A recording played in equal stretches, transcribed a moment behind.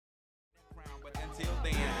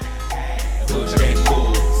Push and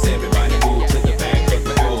pull. Everybody move to the back of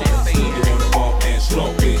the bus. You wanna walk and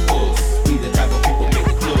slow big us. We the type of people make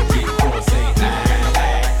the club get full. Say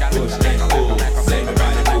aye, push and pull.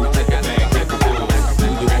 Everybody move to the back of the bus.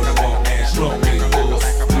 You wanna walk and slow big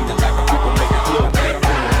us. We the type of people make the club get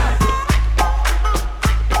full.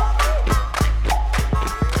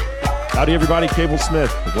 Howdy, everybody. Cable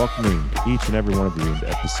Smith welcoming each and every one of you into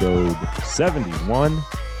episode 71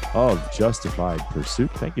 of Justified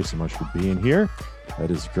Pursuit. Thank you so much for being here.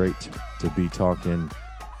 That is great to be talking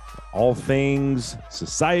all things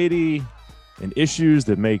society and issues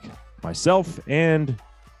that make myself and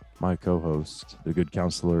my co-host, the good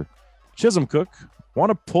counselor Chisholm Cook, want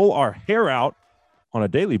to pull our hair out on a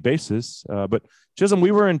daily basis. But Chisholm,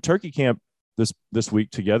 we were in turkey camp this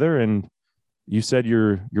week together, and you said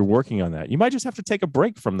you're working on that. You might just have to take a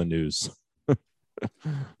break from the news.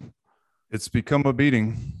 It's become a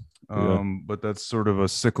beating, but that's sort of a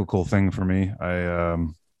cyclical thing for me. I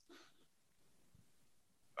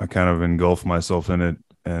kind of engulf myself in it,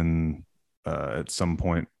 and at some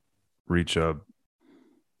point reach a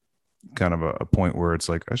kind of a point where it's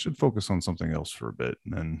like I should focus on something else for a bit,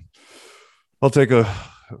 and then I'll take a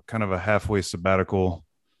kind of a halfway sabbatical.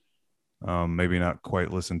 Maybe not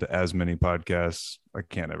quite listen to as many podcasts. I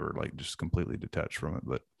can't ever just completely detach from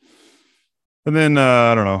it, and then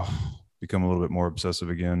I don't know, become a little bit more obsessive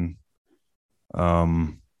again.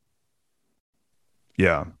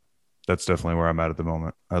 Yeah, that's definitely where I'm at the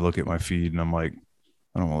moment. I look at my feed and I'm like,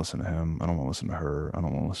 I don't want to listen to him. I don't want to listen to her. I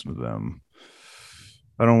don't want to listen to them.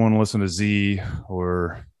 I don't want to listen to Z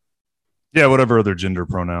or whatever other gender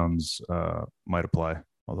pronouns might apply.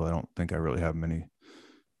 Although I don't think I really have many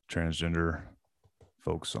transgender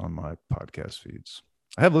folks on my podcast feeds.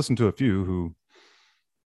 I have listened to a few who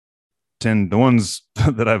the ones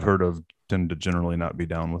that I've heard of tend to generally not be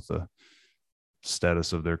down with the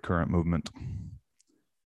status of their current movement.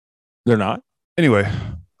 They're not? Anyway,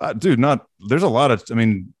 there's a lot of,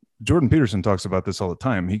 Jordan Peterson talks about this all the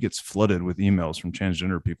time. He gets flooded with emails from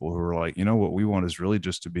transgender people who are like, what we want is really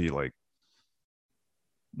just to be like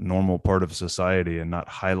normal part of society and not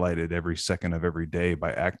highlighted every second of every day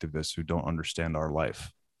by activists who don't understand our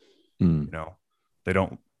life. They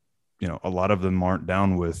don't, a lot of them aren't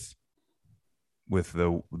down with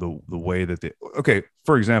the way that they, okay,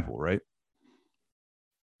 for example, right?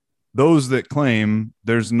 Those that claim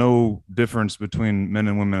there's no difference between men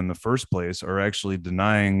and women in the first place are actually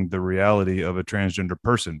denying the reality of a transgender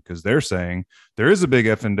person, because they're saying there is a big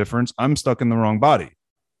effing difference. I'm stuck in the wrong body.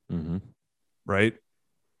 Mm-hmm. Right?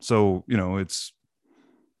 So, it's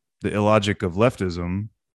the illogic of leftism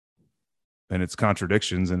and its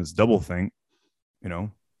contradictions and its doublethink.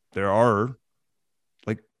 There are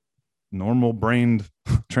normal brained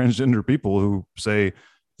transgender people who say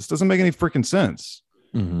this doesn't make any freaking sense.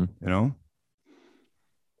 Mm-hmm.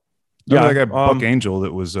 Yeah, that guy Buck Angel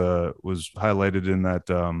that was highlighted in that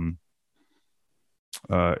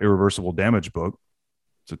Irreversible Damage book.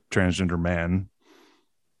 It's a transgender man.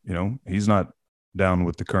 He's not down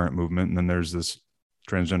with the current movement. And then there's this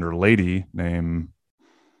transgender lady named,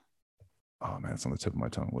 oh man, it's on the tip of my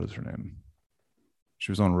tongue. What is her name?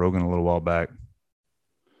 She was on Rogan a little while back.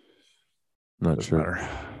 Not Doesn't sure.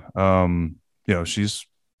 Matter. She's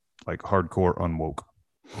like hardcore unwoke.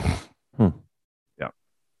 Yeah.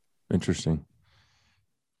 Interesting.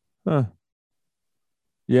 Yeah,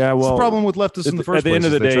 well, it's the problem with leftists in the first place. At the end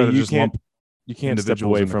of the day, you can't step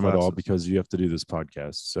away from it all classes. because you have to do this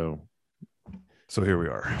podcast. So here we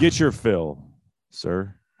are. Get your fill,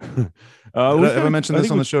 sir. Have I mentioned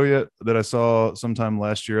this on the show yet? That I saw sometime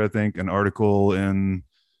last year, I think, an article in,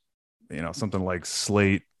 something like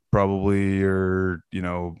Slate, probably, or,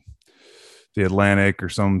 The Atlantic or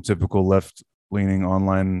some typical left-leaning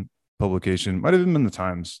online publication. Might have even been the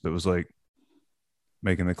Times that was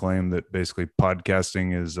making the claim that basically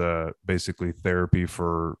podcasting is basically therapy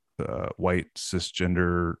for white,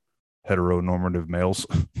 cisgender, heteronormative males.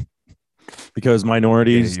 Because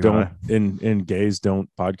minorities and gays don't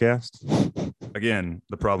podcast. Again,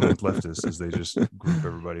 the problem with leftists is they just group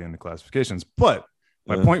everybody into classifications. But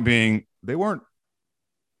my point being, I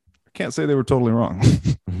can't say they were totally wrong.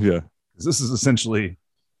 Yeah. This is essentially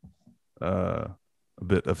a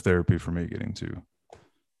bit of therapy for me getting to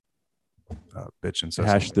bitch and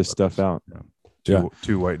hash this stuff out.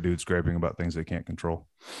 Two white dudes griping about things they can't control.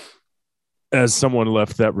 As someone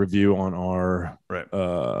left that review on our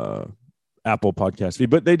Apple podcast feed,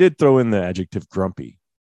 but they did throw in the adjective grumpy.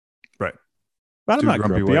 Right. But I'm not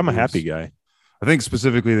grumpy. I'm a happy guy. I think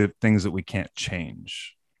specifically the things that we can't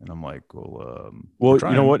change. And I'm like, well, Well, we're you know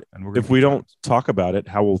trying, what? and we're gonna If we keep don't talk about it,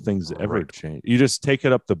 how will things ever Right. change? You just take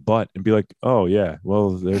it up the butt and be like, oh, yeah, well,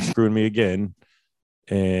 they're screwing me again.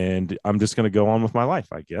 And I'm just going to go on with my life,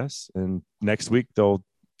 I guess. And next week, they'll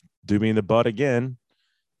do me in the butt again.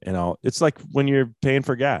 And it's like when you're paying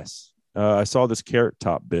for gas. I saw this Carrot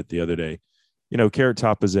Top bit the other day. You know, Carrot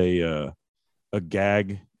Top is a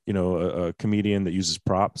gag, you know, a comedian that uses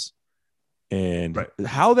props. And Right.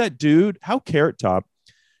 how Carrot Top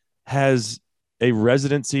has a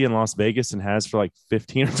residency in Las Vegas and has for like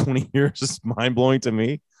 15 or 20 years is mind blowing to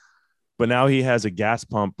me. But now he has a gas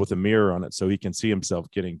pump with a mirror on it so he can see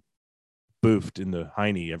himself getting boofed in the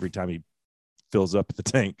hiney every time he fills up the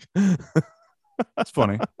tank. It's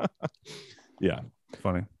funny. Yeah.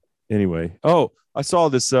 Funny. Anyway. Oh, I saw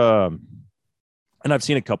this and I've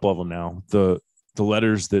seen a couple of them now. The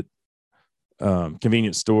letters that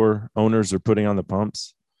convenience store owners are putting on the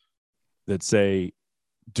pumps that say,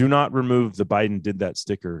 do not remove the Biden did that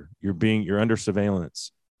sticker. You're under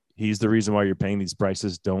surveillance. He's the reason why you're paying these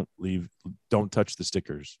prices. Don't touch the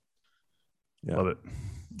stickers. Yeah. Love it.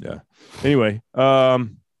 Yeah. Anyway, I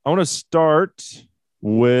want to start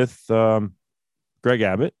with Greg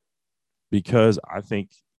Abbott because I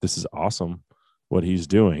think this is awesome what he's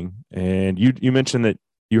doing. And you mentioned that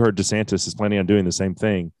you heard DeSantis is planning on doing the same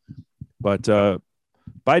thing. But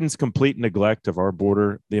Biden's complete neglect of our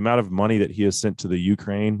border, the amount of money that he has sent to the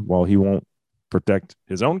Ukraine while he won't protect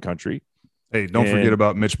his own country. Hey, don't forget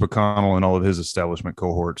about Mitch McConnell and all of his establishment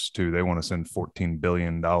cohorts too. They want to send $14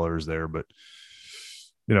 billion there, but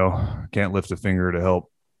you know, can't lift a finger to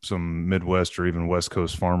help some Midwest or even West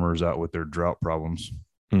Coast farmers out with their drought problems.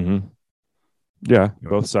 Mm-hmm. Yeah,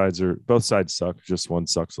 both sides suck. Just one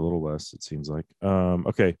sucks a little less, it seems like.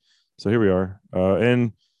 Okay, so here we are,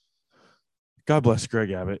 and God bless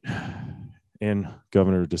Greg Abbott and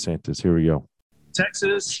Governor DeSantis. Here we go.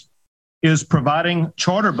 Texas is providing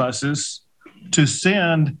charter buses to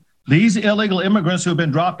send these illegal immigrants who have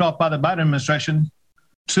been dropped off by the Biden administration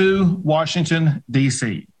to Washington,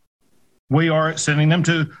 D.C. We are sending them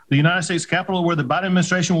to the United States Capitol, where the Biden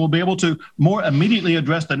administration will be able to more immediately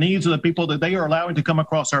address the needs of the people that they are allowing to come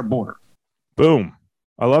across our border. Boom.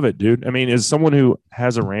 I love it, dude. I mean, as someone who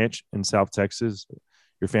has a ranch in South Texas,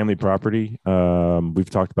 your family property, we've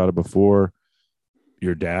talked about it before.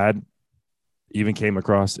 Your dad even came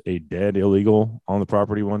across a dead illegal on the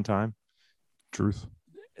property one time. Truth.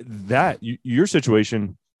 Your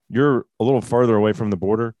situation, you're a little farther away from the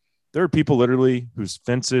border. There are people literally whose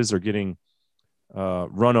fences are getting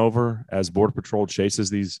run over as Border Patrol chases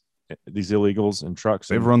these illegals in trucks.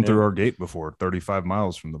 They've run through our gate before, 35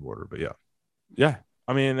 miles from the border. But yeah.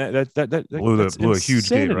 I mean that blew a huge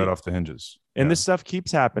gate right off the hinges. And this stuff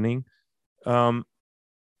keeps happening.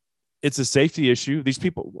 It's a safety issue. These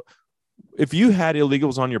people, if you had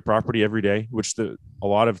illegals on your property every day, which a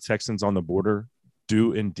lot of Texans on the border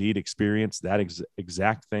do indeed experience that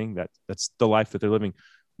exact thing, that's the life that they're living.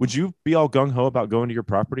 Would you be all gung-ho about going to your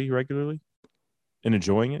property regularly and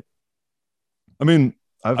enjoying it? I mean,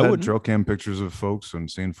 I've had trail cam pictures of folks and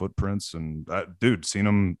seen footprints and seen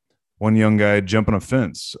them. One young guy jumping a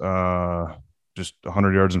fence just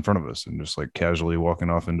 100 yards in front of us and just like casually walking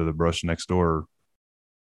off into the brush next door,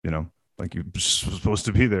 you know, like you're supposed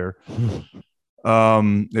to be there.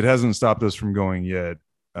 It hasn't stopped us from going yet.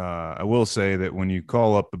 I will say that when you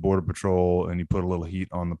call up the Border Patrol and you put a little heat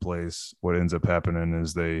on the place, what ends up happening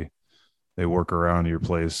is they work around your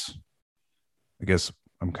place. I guess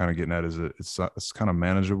I'm kind of getting at is it's kind of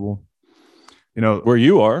manageable. You know, where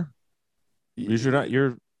you are,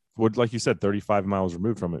 you're like you said, 35 miles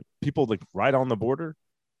removed from it. People like right on the border.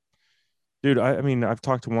 Dude, I mean, I've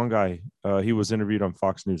talked to one guy. He was interviewed on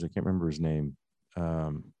Fox News. I can't remember his name.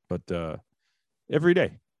 But every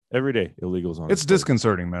day illegals on. It's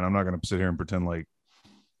disconcerting, man. I'm not going to sit here and pretend like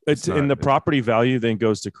it's not, and the property value then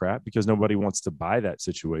goes to crap because nobody wants to buy that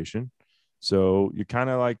situation. So you're kind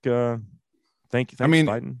of like, thanks,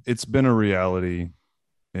 Biden. It's been a reality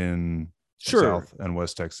in sure. South and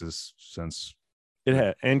West Texas since it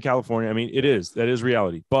had, and California. I mean, that is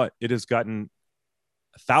reality, but it has gotten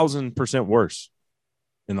 1,000% worse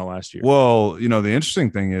in the last year. Well, you know, the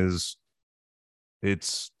interesting thing is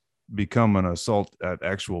it's become an assault at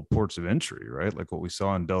actual ports of entry, right? Like what we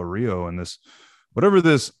saw in Del Rio and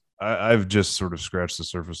I've just sort of scratched the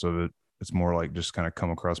surface of it. It's more like just kind of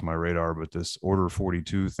come across my radar, but this Order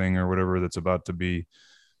 42 thing or whatever that's about to be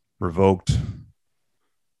revoked.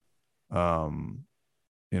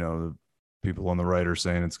 You know, the people on the right are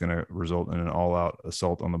saying it's going to result in an all-out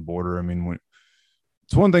assault on the border. I mean,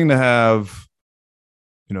 it's one thing to have,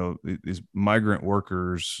 you know, these migrant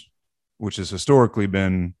workers, which has historically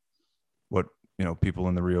been what, people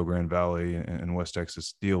in the Rio Grande Valley and West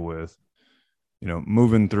Texas deal with,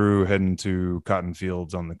 moving through, heading to cotton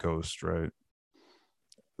fields on the coast, right?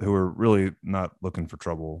 Who are really not looking for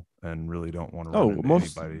trouble and really don't want to run into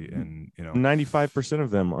anybody. And, 95% of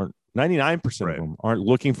them aren't, 99% Right. of them aren't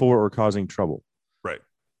looking for or causing trouble. Right.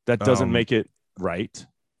 That doesn't make it right,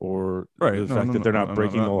 or the fact that they're not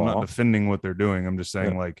breaking the law. I'm not defending what they're doing. I'm just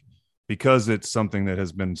saying, like, because it's something that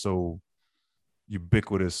has been so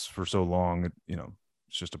ubiquitous for so long,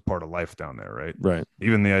 it's just a part of life down there, right? Right.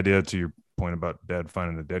 Even the idea, to your point about dad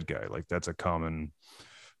finding the dead guy, like, that's a common,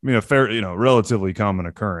 a fair, relatively common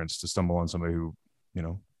occurrence to stumble on somebody who,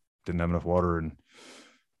 didn't have enough water and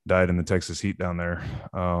died in the Texas heat down there.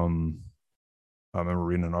 I remember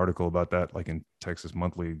reading an article about that, like in Texas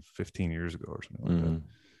Monthly 15 years ago or something like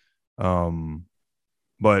that.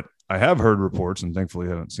 But I have heard reports, and thankfully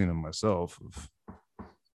haven't seen them myself, of,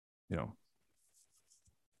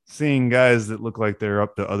 seeing guys that look like they're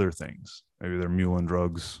up to other things. Maybe they're muling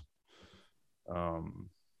drugs,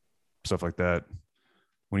 stuff like that.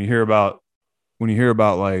 When you hear about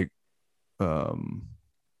like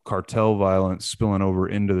cartel violence spilling over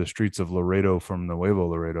into the streets of Laredo from Nuevo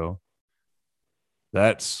Laredo,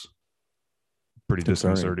 that's pretty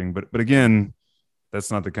disconcerting. But again,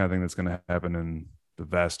 that's not the kind of thing that's going to happen in the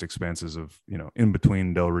vast expanses of, in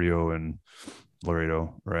between Del Rio and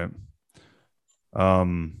Laredo, right? I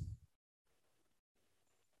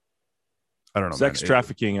don't know. Sex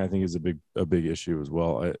trafficking, I think, is a big issue as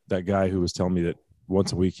well. That guy who was telling me that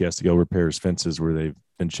once a week he has to go repair his fences where they've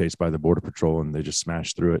been chased by the Border Patrol and they just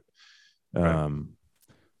smashed through it. Right.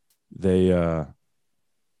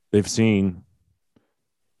 They've seen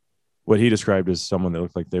what he described as someone that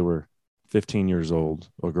looked like they were 15 years old,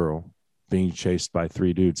 a girl, being chased by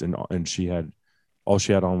three dudes, and all she had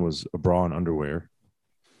on was a bra and underwear.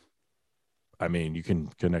 I mean, you can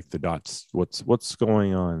connect the dots. What's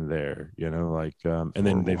going on there? And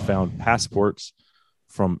then they found passports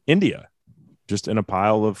from India, just in a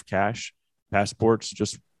pile of cash. Passports,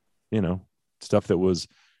 just stuff that was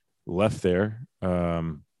left there.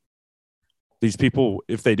 These people,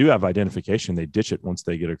 if they do have identification, they ditch it once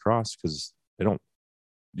they get across, because they don't.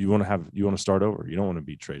 You want to start over. You don't want to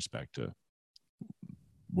be traced back to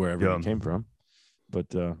wherever you came from. But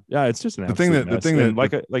it's just an absolute mess.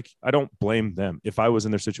 I don't blame them. If I was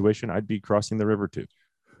in their situation, I'd be crossing the river too.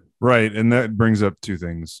 Right, and that brings up two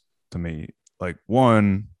things to me. Like,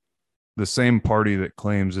 one, the same party that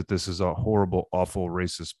claims that this is a horrible, awful,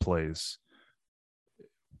 racist place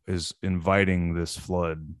is inviting this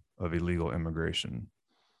flood of illegal immigration.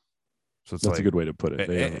 So that's a good way to put it.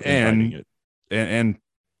 And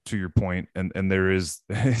to your point, and there is,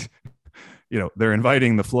 they're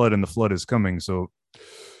inviting the flood, and the flood is coming. So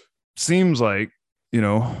seems like,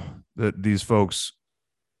 that these folks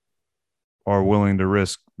are willing to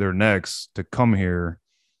risk their necks to come here.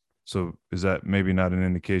 So is that maybe not an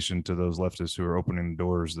indication to those leftists who are opening the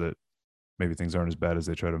doors that maybe things aren't as bad as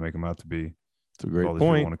they try to make them out to be? It's a great all these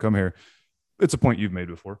point. People want to come here. It's a point you've made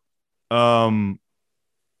before. But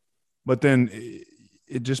then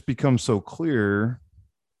it just becomes so clear.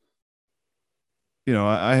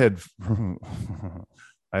 I had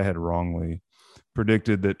wrongly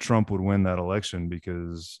predicted that Trump would win that election,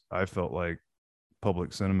 because I felt like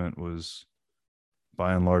public sentiment was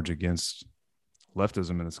by and large against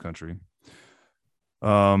leftism in this country.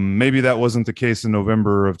 Maybe that wasn't the case in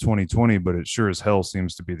November of 2020, but it sure as hell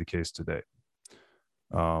seems to be the case today.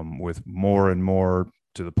 With more and more,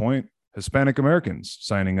 to the point, Hispanic Americans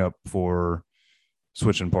signing up for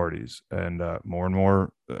switching parties, and more and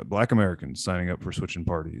more Black Americans signing up for switching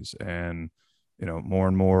parties, and more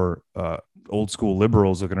and more old school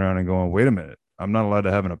liberals looking around and going, wait a minute, I'm not allowed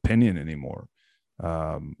to have an opinion anymore.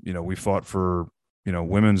 We fought for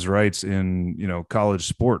women's rights in college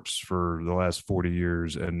sports for the last 40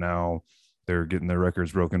 years, and now they're getting their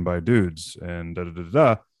records broken by dudes, and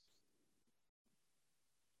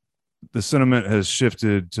the sentiment has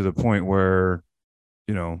shifted to the point where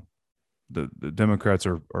the Democrats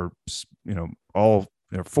are all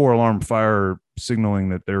four alarm fire signaling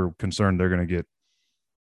that they're concerned they're going to get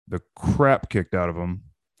the crap kicked out of them.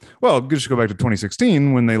 Well, just go back to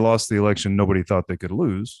 2016 when they lost the election nobody thought they could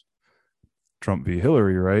lose. Trump v.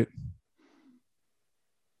 Hillary, right?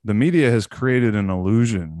 The media has created an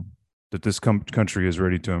illusion that this country is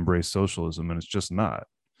ready to embrace socialism, and it's just not.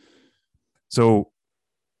 So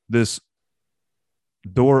this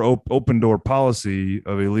open door policy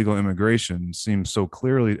of illegal immigration seems so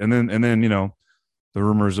clearly, and then the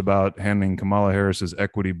rumors about handing Kamala Harris's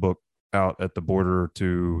equity book out at the border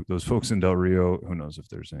to those folks in Del Rio. Who knows if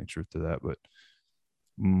there's any truth to that? But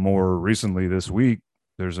more recently this week,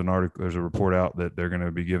 there's a report out that they're going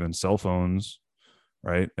to be given cell phones,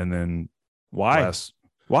 right? And then Why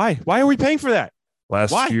are we paying for that?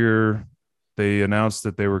 last Why? year they announced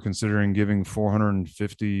that they were considering giving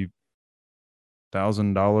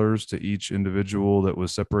 $450,000 to each individual that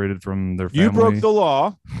was separated from their family. You broke the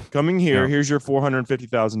law coming here. Yeah. Here's your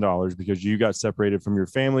 $450,000 because you got separated from your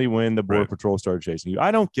family when the Border Right. Patrol started chasing you.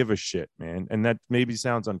 I don't give a shit, man. And that maybe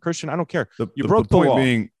sounds unchristian. I don't care. You the broke the point law.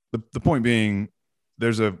 being the point being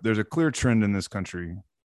there's a clear trend in this country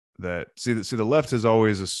that see the left has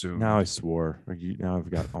always assumed Now I swore. Now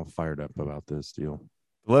I've got all fired up about this deal.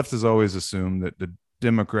 the left has always assumed that the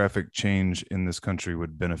demographic change in this country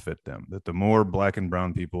would benefit them, that the more black and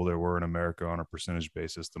brown people there were in America on a percentage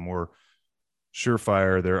basis, the more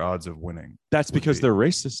surefire their odds of winning. That's because be. they're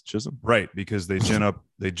racist, Chisholm. Right, because they gin up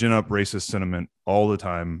racist sentiment all the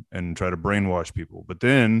time and try to brainwash people. But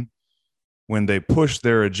then when they push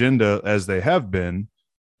their agenda as they have been,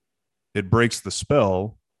 it breaks the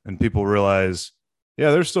spell and people realize,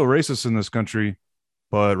 yeah, there's still racists in this country,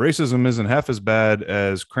 but racism isn't half as bad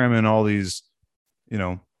as cramming all these,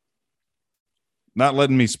 not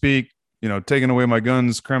letting me speak, taking away my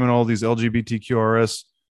guns, cramming all these LGBTQRS,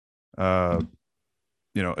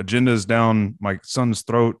 agendas down my son's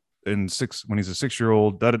throat when he's a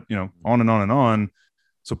 6-year-old, that, on and on and on.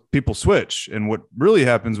 So people switch. And what really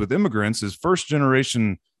happens with immigrants is first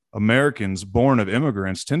generation Americans born of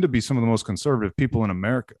immigrants tend to be some of the most conservative people in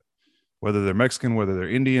America, whether they're Mexican, whether they're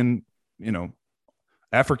Indian,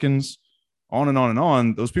 Africans, on and on and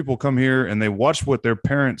on. Those people come here and they watch what their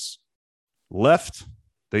parents left.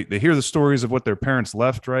 They hear the stories of what their parents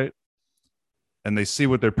left, right? And they see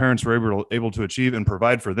what their parents were able to achieve and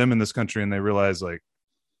provide for them in this country. And they realize, like,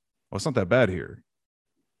 well, it's not that bad here,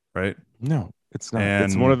 right? No, it's not.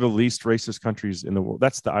 It's one of the least racist countries in the world.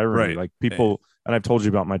 That's the irony. Right. Like people, and I've told you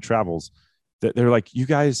about my travels, that they're like, you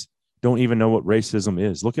guys don't even know what racism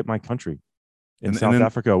is. Look at my country in South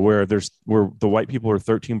Africa, where the white people are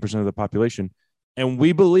 13% of the population. And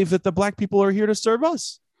we believe that the black people are here to serve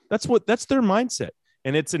us. That's their mindset.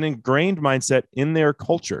 And it's an ingrained mindset in their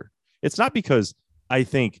culture. It's not because I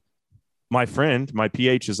think my friend, my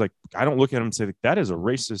PH is like, I don't look at him and say that is a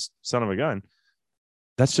racist son of a gun.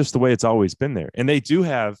 That's just the way it's always been there. And they do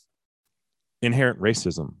have inherent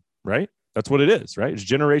racism, right? That's what it is, right? It's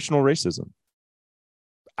generational racism.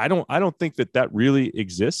 I don't think that really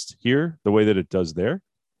exists here the way that it does there.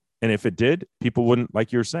 And if it did, people wouldn't,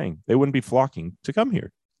 like you're saying, they wouldn't be flocking to come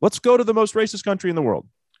here. Let's go to the most racist country in the world.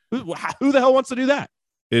 Who the hell wants to do that?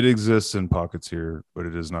 It exists in pockets here, but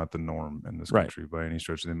it is not the norm in this country by any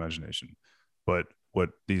stretch of the imagination. But what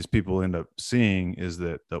these people end up seeing is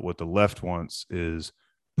that what the left wants is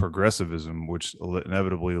progressivism, which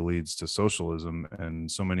inevitably leads to socialism. And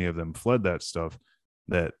so many of them fled that stuff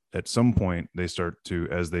that at some point they start to,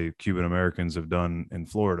 as the Cuban Americans have done in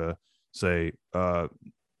Florida, say,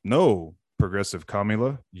 no, progressive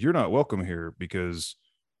Kamala, you're not welcome here because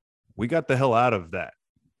we got the hell out of that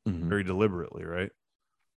very deliberately, right?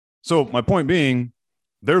 So my point being,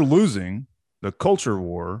 they're losing the culture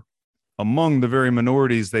war among the very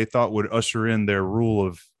minorities they thought would usher in their rule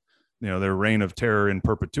of, their reign of terror in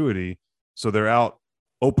perpetuity. So they're out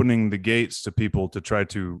opening the gates to people to try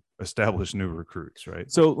to establish new recruits,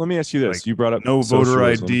 right? So let me ask you this. Like, you brought up no voter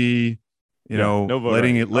socialism. ID, no voter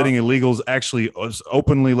letting ID. illegals actually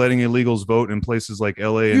openly letting illegals vote in places like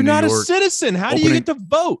LA and You're New not York. a citizen. How do you get to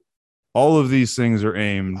vote? All of these things are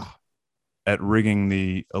aimed at rigging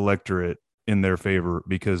the electorate in their favor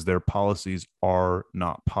because their policies are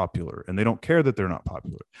not popular and they don't care that they're not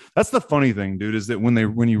popular. That's the funny thing, dude, is that when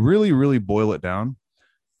you really, really boil it down,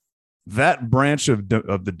 that branch of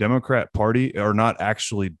the Democrat Party are not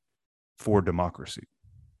actually for democracy.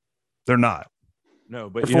 They're not. No,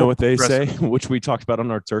 but you know what they say, which we talked about on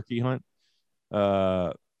our turkey hunt?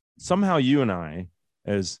 Somehow you and I,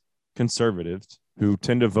 as conservatives who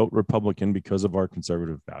tend to vote Republican because of our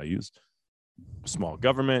conservative values, small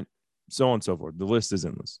government, so on and so forth. The list is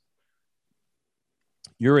endless.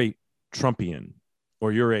 You're a Trumpian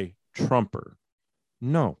or you're a Trumper.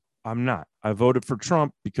 No, I'm not. I voted for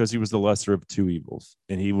Trump because he was the lesser of two evils.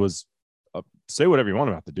 And he was, say whatever you want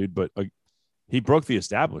about the dude, but he broke the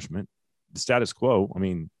establishment, the status quo. I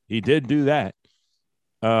mean, he did do that.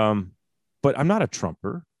 But I'm not a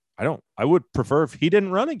Trumper. I would prefer if he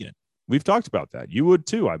didn't run again. We've talked about that. You would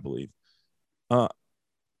too, I believe.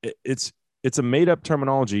 It's a made up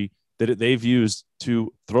terminology that they've used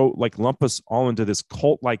to lump us all into this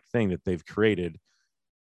cult like thing that they've created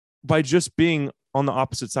by just being on the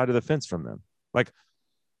opposite side of the fence from them. Like,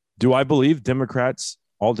 do I believe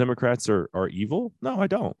all Democrats are evil? No, I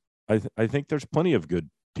don't. I think there's plenty of good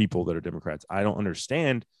people that are Democrats. I don't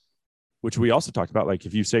understand, which we also talked about, like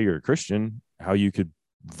if you say you're a Christian, how you could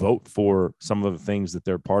vote for some of the things that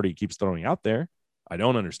their party keeps throwing out there. I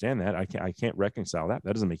don't understand that. I can't reconcile that.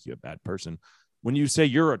 That doesn't make you a bad person. When you say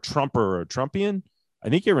you're a Trumper or a Trumpian, I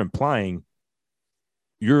think you're implying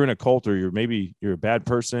you're in a cult, or you're a bad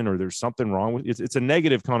person, or there's something wrong with it. It's a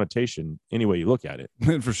negative connotation any way you look at it.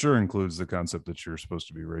 It for sure includes the concept that you're supposed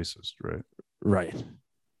to be racist, right? Right.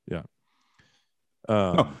 Yeah.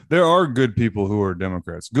 No, there are good people who are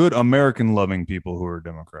Democrats, good American loving people who are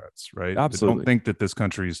Democrats, right? Absolutely. They don't think that this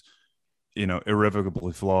country's,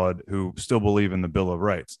 irrevocably flawed, who still believe in the Bill of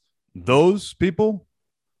Rights. Those people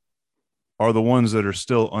are the ones that are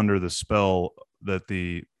still under the spell that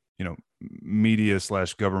the, media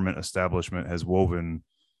 / government establishment has woven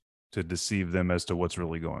to deceive them as to what's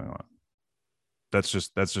really going on. That's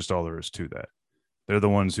just all there is to that. They're the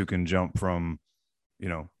ones who can jump from,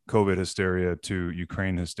 COVID hysteria to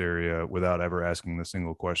Ukraine hysteria without ever asking the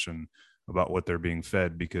single question about what they're being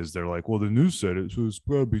fed, because they're like, well, the news said it, so it's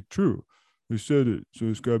probably true. They said it, so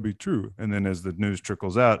it's got to be true. And then as the news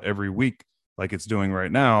trickles out every week, like it's doing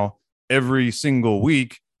right now, every single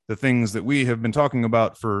week, the things that we have been talking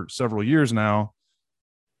about for several years now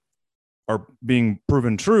are being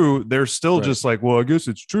proven true. They're still just like, well, I guess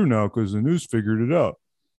it's true now because the news figured it out.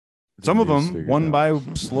 Some of them,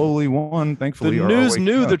 slowly, thankfully. The news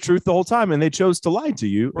knew the truth the whole time, and they chose to lie to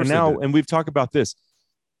you. And now, and we've talked about this.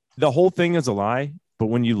 The whole thing is a lie, but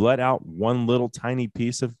when you let out one little tiny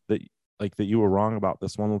piece of that, like that you were wrong about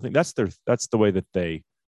this one little thing, that's the way that they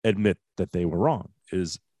admit that they were wrong,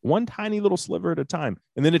 is one tiny little sliver at a time,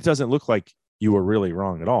 and then it doesn't look like you were really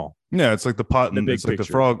wrong at all. Yeah, it's like the pot, and it's like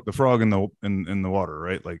picture. the frog in the water,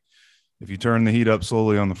 right? Like if you turn the heat up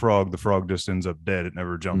slowly on the frog just ends up dead. It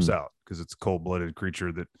never jumps out because it's a cold-blooded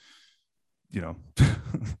creature that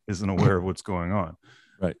isn't aware of what's going on.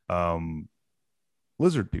 Right.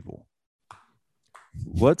 Lizard people.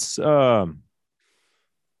 Let's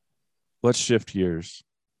shift gears,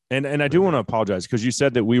 and I do want to apologize because you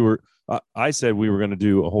said that I said we were going to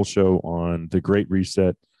do a whole show on the Great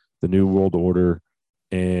Reset, the New World Order,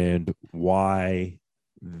 and why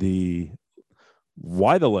the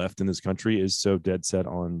left in this country is so dead set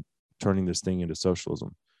on turning this thing into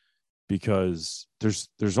socialism, because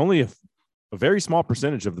there's only a very small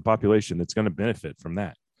percentage of the population that's going to benefit from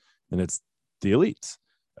that, and it's the elites.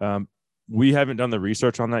 We haven't done the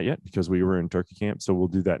research on that yet because we were in turkey camp, so we'll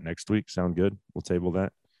do that next week. Sound good? We'll table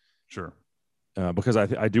that. Sure. Because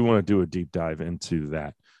I do want to do a deep dive into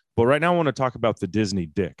that. But right now I want to talk about the Disney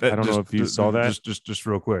dick. I don't know if you saw that. Just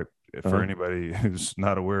real quick, for anybody who's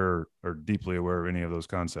not aware or deeply aware of any of those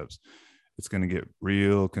concepts, it's going to get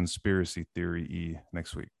real conspiracy theory-y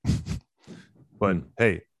next week. But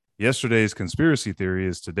hey, yesterday's conspiracy theory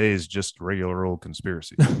is today's just regular old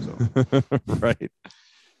conspiracy. So. Right.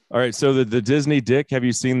 All right. So the Disney dick, have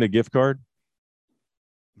you seen the gift card?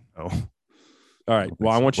 Oh. All right.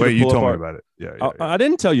 Well, I want you to pull told up me about it. Yeah. I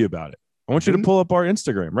didn't tell you about it. I want you to pull up our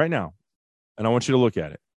Instagram right now, and I want you to look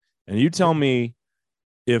at it, and you tell me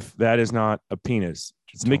if that is not a penis.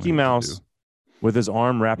 It's Mickey Mouse with his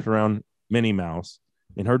arm wrapped around Minnie Mouse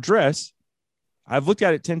in her dress. I've looked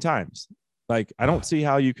at it 10 times. Like, I don't see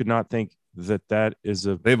how you could not think that is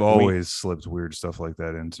a. They've always slipped weird stuff like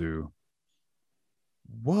that into.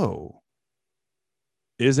 Whoa.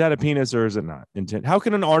 Is that a penis or is it not? Intent. How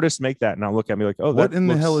can an artist make that and not look at me like, oh, what in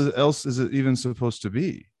the hell else is it even supposed to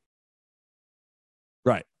be?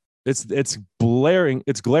 Right. It's glaringly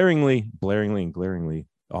and glaringly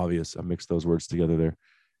obvious. I mixed those words together there.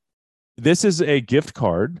 This is a gift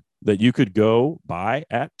card that you could go buy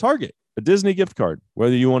at Target, a Disney gift card,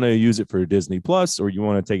 whether you want to use it for Disney Plus or you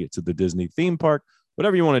want to take it to the Disney theme park,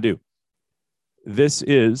 whatever you want to do. This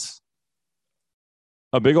is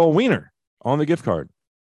a big old wiener on the gift card.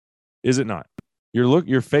 Is it not?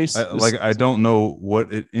 Your face. I don't know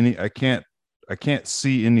what I can't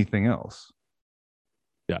see anything else.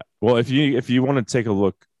 Yeah. Well, if you want to take a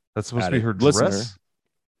look, that's supposed to be her dress. Listener,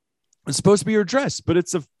 it's supposed to be her dress, but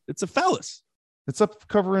it's a phallus. It's up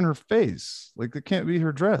covering her face. Like, it can't be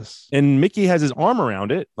her dress. And Mickey has his arm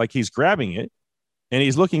around it, like he's grabbing it, and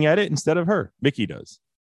he's looking at it instead of her. Mickey does.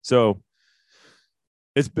 So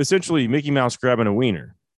it's essentially Mickey Mouse grabbing a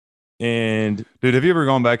wiener. And dude, have you ever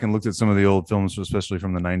gone back and looked at some of the old films, especially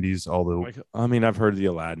from the 90s? I mean, I've heard the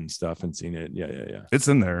Aladdin stuff and seen it. Yeah. It's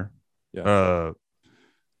in there. Yeah.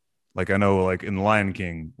 Like, I know, like in Lion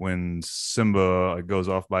King, when Simba goes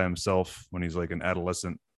off by himself when he's like an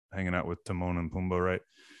adolescent hanging out with Timon and Pumbaa, right?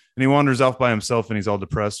 And he wanders off by himself and he's all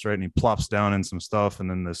depressed, right? And he plops down in some stuff, and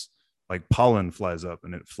then this like pollen flies up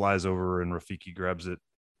and it flies over, and Rafiki grabs it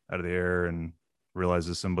out of the air and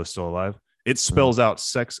realizes Simba's still alive. It spells out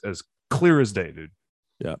sex as clear as day, dude.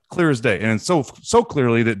 Yeah. Clear as day. And so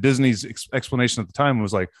clearly that Disney's explanation at the time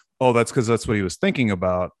was like, oh, that's because that's what he was thinking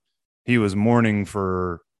about. He was mourning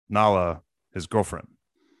for Nala, his girlfriend.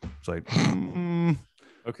 It's like,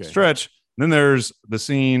 Okay. stretch. And then there's the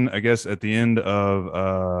scene, I guess, at the end of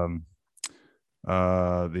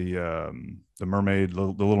the mermaid, the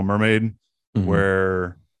Little Mermaid,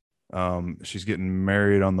 where she's getting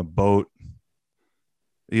married on the boat.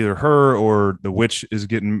 Either her or the witch is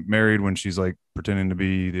getting married when she's like pretending to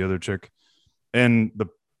be the other chick, and the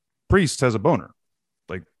priest has a boner,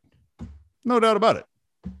 like no doubt about it.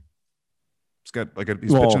 It's got like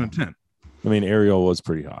he's pitching a tent. I mean, Ariel was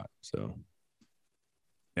pretty hot, so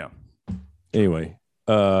yeah. Anyway,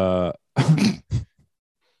 I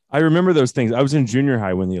remember those things. I was in junior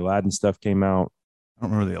high when the Aladdin stuff came out. I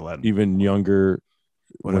don't remember the Aladdin. Even younger,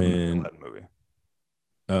 What happened to when the Aladdin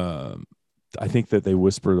movie? I think that they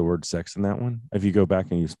whisper the word sex in that one. If you go back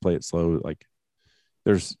and you play it slow, like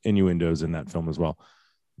there's innuendos in that film as well.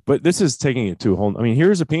 But this is taking it to a whole. I mean,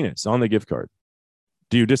 here's a penis on the gift card.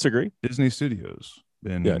 Do you disagree? Disney Studios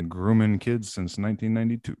been grooming kids since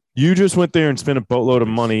 1992. You just went there and spent a boatload of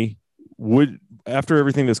money. Would, after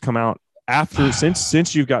everything that's come out,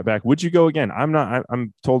 since you got back, would you go again?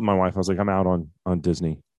 I'm told my wife, I was like, I'm out on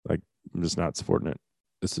Disney. Like, I'm just not supporting it.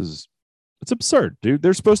 It's absurd, dude.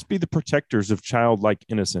 They're supposed to be the protectors of childlike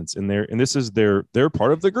innocence, and this is they're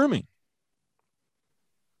part of the grooming.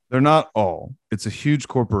 They're not all. It's a huge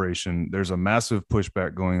corporation. There's a massive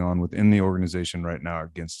pushback going on within the organization right now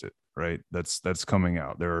against it. Right, that's coming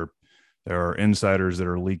out. There are insiders that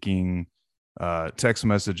are leaking text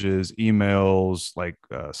messages, emails, like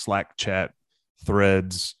Slack chat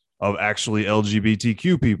threads of actually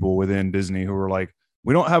LGBTQ people within Disney who are like,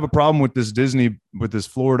 we don't have a problem with this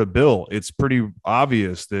Florida bill. It's pretty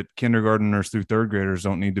obvious that kindergartners through third graders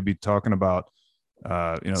don't need to be talking about,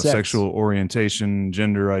 sexual orientation,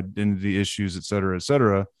 gender identity issues, et cetera, et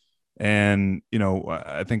cetera. And,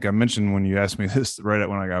 I think I mentioned when you asked me this right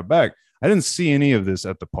when I got back, I didn't see any of this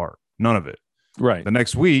at the park. None of it. Right. The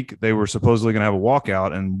next week, they were supposedly going to have a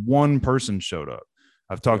walkout and one person showed up.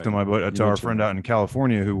 I've talked to our friend out in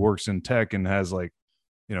California who works in tech and has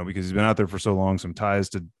because he's been out there for so long, some ties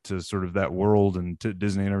to sort of that world and to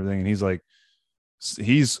Disney and everything. And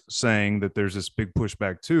he's saying that there's this big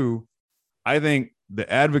pushback too. I think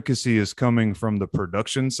the advocacy is coming from the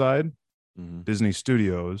production side, Disney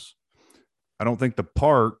Studios. I don't think the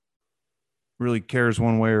park really cares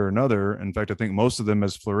one way or another. In fact, I think most of them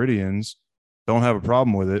as Floridians don't have a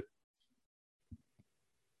problem with it.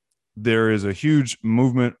 There is a huge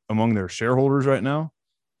movement among their shareholders right now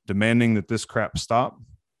demanding that this crap stop.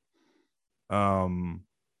 The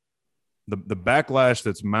backlash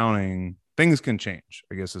that's mounting, things can change,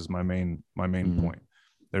 I guess, is my main point.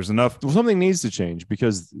 There's enough. Well, something needs to change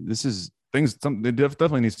because this is it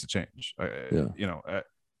definitely needs to change.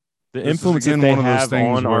 The influence that they have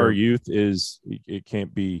on our youth it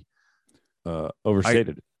can't be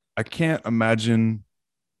overstated. I can't imagine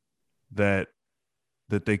that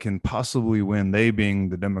they can possibly win. They being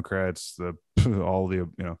the Democrats,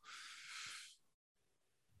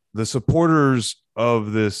 the supporters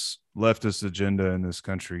of this leftist agenda in this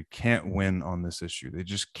country can't win on this issue. They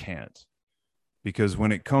just can't, because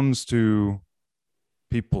when it comes to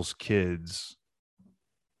people's kids,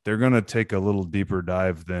 they're going to take a little deeper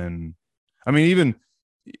dive than, I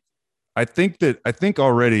think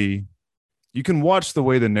already you can watch the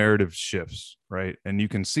way the narrative shifts, right? And you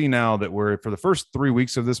can see now that for the first 3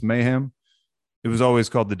 weeks of this mayhem, it was always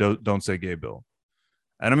called the Don't Say Gay bill.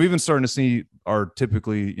 And I'm even starting to see our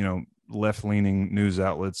typically, left-leaning news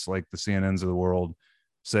outlets like the CNNs of the world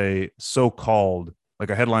say so-called, like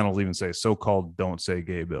a headline will even say so-called Don't Say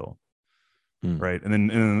Gay bill. Right.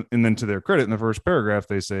 And then to their credit, in the first paragraph,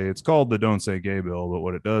 they say it's called the Don't Say Gay bill, but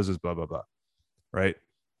what it does is blah, blah, blah. Right.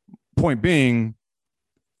 Point being,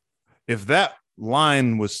 if that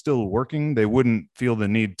line was still working, they wouldn't feel the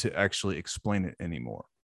need to actually explain it anymore.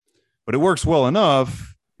 But it works well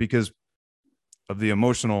enough because of the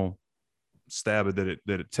emotional stab that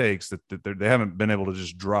it takes that they haven't been able to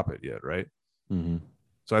just drop it yet. Right. Mm-hmm.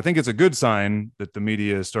 So I think it's a good sign that the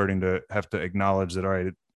media is starting to have to acknowledge that, all right,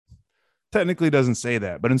 it technically doesn't say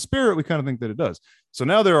that, but in spirit, we kind of think that it does. So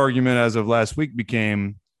now their argument as of last week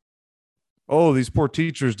became, oh, these poor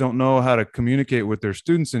teachers don't know how to communicate with their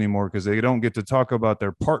students anymore because they don't get to talk about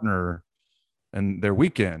their partner and their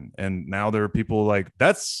weekend. And now there are people like,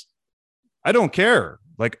 I don't care.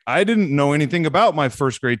 Like, I didn't know anything about my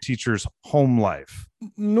first grade teacher's home life.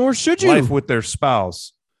 Nor should you. Life with their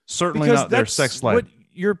spouse. Certainly because not their sex life. What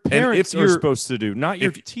your parents are supposed to do, not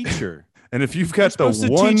your teacher. And if you've You're got the supposed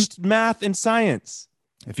to one, teach math and science.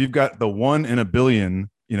 if you've got the 1 in a billion,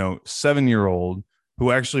 7-year-old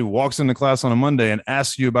who actually walks into class on a Monday and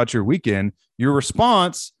asks you about your weekend, your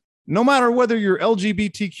response, no matter whether you're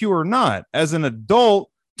LGBTQ or not, as an adult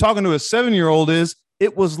talking to a 7-year-old is,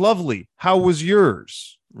 it was lovely. How was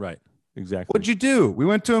yours? Right. Exactly. What'd you do? We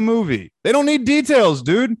went to a movie. They don't need details,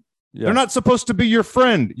 dude. Yeah. They're not supposed to be your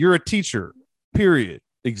friend. You're a teacher, period.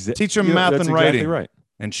 Teach them math and writing. Right.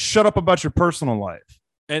 And shut up about your personal life.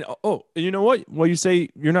 And you know what? Well, you say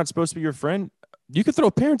you're not supposed to be your friend. You could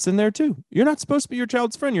throw parents in there too. You're not supposed to be your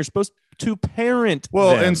child's friend. You're supposed to parent.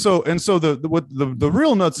 Well, them. and so the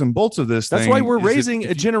real nuts and bolts of this. That's thing why we're is raising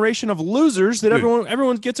a generation of losers that Dude.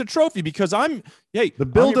 everyone gets a trophy because the bill I'm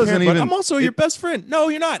your doesn't parent, but even- I'm also your best friend. No,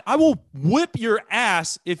 you're not. I will whip your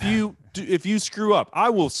ass if you screw up. I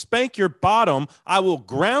will spank your bottom. I will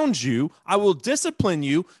ground you. I will discipline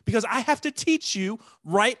you because I have to teach you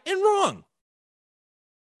right and wrong.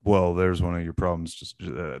 Well, there's one of your problems. Just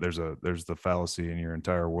there's the fallacy in your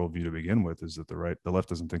entire worldview to begin with, is that the left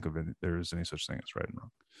doesn't think of it. There is any such thing as right and wrong.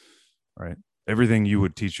 Right? Everything you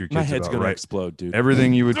would teach your kids My head's about gonna right, explode, dude.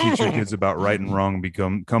 everything you would teach your kids about right and wrong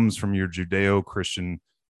comes from your Judeo-Christian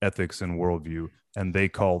ethics and worldview, and they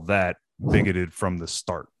call that bigoted from the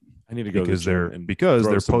start. I need to go because to the gym they're and because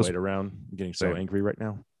throw they're some post weight around. I'm getting so Same. angry right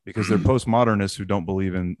now. because they're postmodernists who don't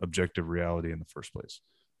believe in objective reality in the first place.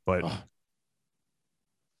 But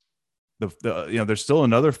there's still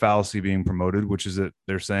another fallacy being promoted, which is that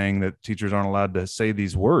they're saying that teachers aren't allowed to say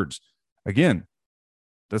these words. Again,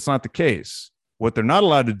 that's not the case. What they're not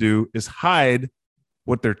allowed to do is hide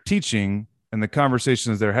what they're teaching and the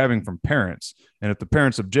conversations they're having from parents. And if the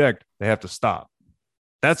parents object, they have to stop.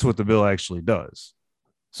 That's what the bill actually does.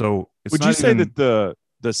 So it's Would not you say even- that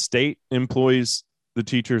the state employs the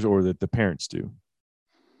teachers or that the parents do?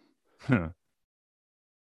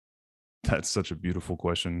 That's such a beautiful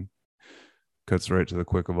question. Cuts right to the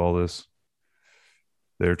quick of all this.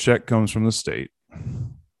 Their check comes from the state,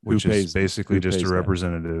 which is pays them? basically Who just pays a them?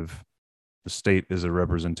 representative. The state is a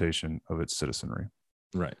representation of its citizenry.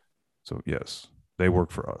 Right. So yes, they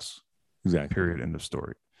work for us. Exactly. Period. End of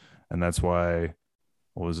story. And that's why,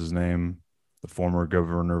 what was his name? The former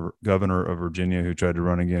governor of Virginia who tried to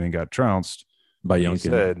run again and got trounced. By He Youngkin.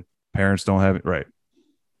 said parents don't have it right.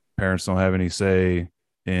 Parents don't have any say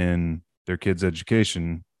in their kids'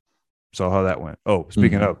 education. Saw how that went. Oh,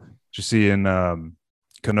 speaking of, did you see in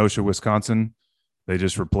Kenosha, Wisconsin, they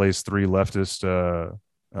just replaced 3 leftist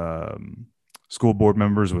school board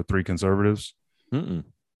members with 3 conservatives. Mm-mm.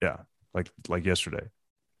 Yeah, like yesterday.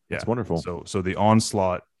 Yeah, That's wonderful. So the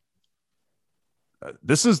onslaught.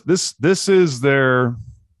 This is their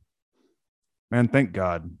man. Thank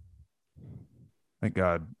God,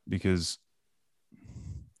 because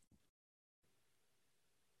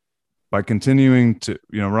by continuing to,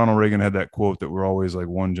 Ronald Reagan had that quote that we're always like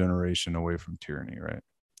one generation away from tyranny, right?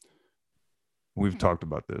 We've talked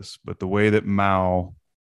about this, but the way that Mao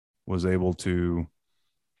was able to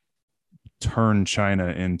turn China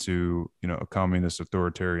into, a communist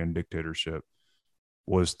authoritarian dictatorship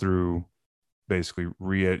was through basically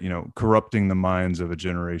corrupting the minds of a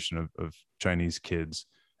generation of Chinese kids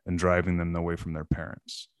and driving them away from their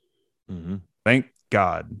parents. Mm-hmm. Thank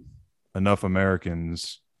God enough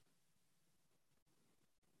Americans,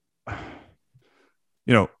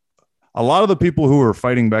 a lot of the people who are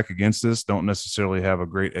fighting back against this don't necessarily have a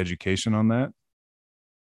great education on that.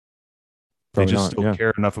 They just still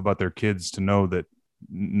care enough about their kids to know that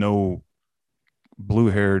no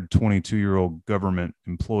blue-haired 22-year-old government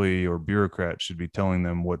employee or bureaucrat should be telling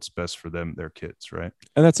them what's best for their kids, right?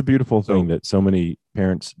 And that's a beautiful thing that so many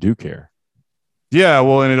parents do care. Yeah,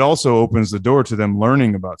 well, and it also opens the door to them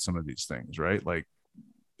learning about some of these things, right? Like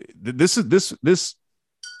this.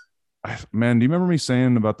 Man, do you remember me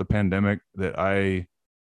saying about the pandemic that I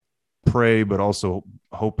pray, but also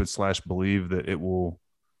hope / believe that it will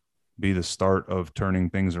be the start of turning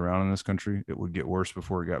things around in this country? It would get worse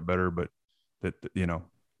before it got better, but that,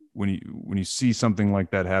 when you see something like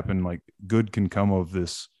that happen, like good can come of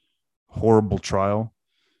this horrible trial.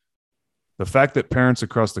 The fact that parents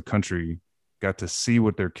across the country got to see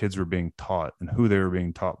what their kids were being taught and who they were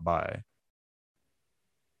being taught by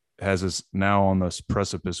has us now on this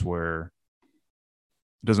precipice where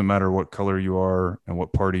it doesn't matter what color you are and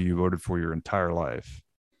what party you voted for your entire life.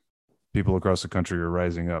 People across the country are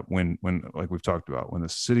rising up when, like we've talked about, when the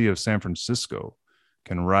city of San Francisco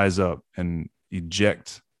can rise up and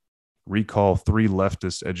recall 3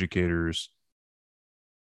 leftist educators,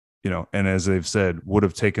 and as they've said, would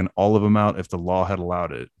have taken all of them out if the law had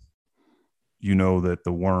allowed it. That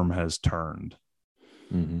the worm has turned.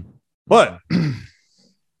 Mm-hmm. But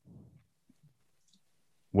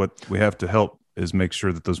what we have to help is make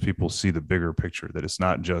sure that those people see the bigger picture, that it's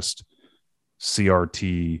not just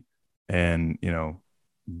CRT and,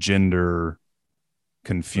 gender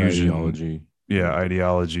confusion,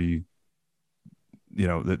 ideology,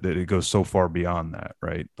 that it goes so far beyond that,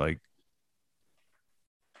 right? Like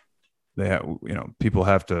they have, people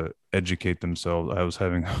have to educate themselves. I was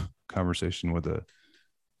having a conversation with a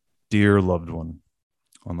dear loved one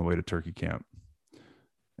on the way to turkey camp.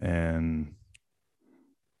 And,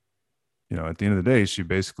 at the end of the day, she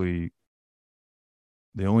basically,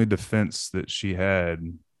 the only defense that she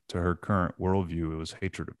had to her current worldview was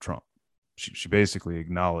hatred of Trump. She basically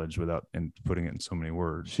acknowledged without putting it in so many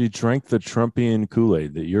words. She drank the Trumpian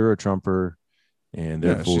Kool-Aid that you're a Trumper and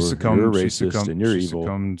therefore you're racist and you're evil. She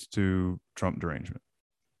succumbed to Trump derangement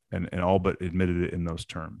and all but admitted it in those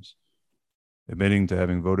terms, admitting to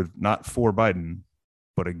having voted not for Biden,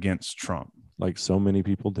 but against Trump. Like so many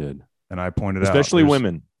people did. And I pointed out, especially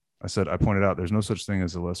women. I pointed out there's no such thing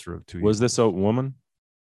as a lesser of two evils. Was this a woman?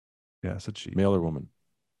 Yeah, I said she. Male or woman?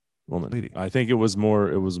 Woman. Lady. I think it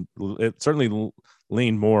certainly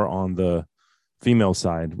leaned more on the female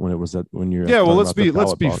side when you're. Yeah, well, let's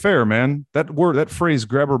be fair, man. That phrase,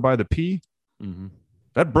 grab her by the pee,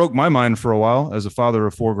 that broke my mind for a while as a father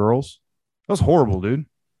of 4 girls. That was horrible, dude.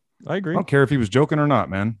 I agree. I don't care if he was joking or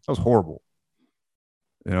not, man. That was horrible.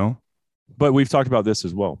 But we've talked about this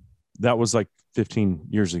as well. That was like 15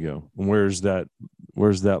 years ago. Where's that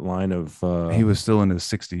line of he was still in his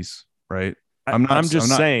 60s, right? I'm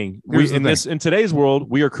just saying in today's world,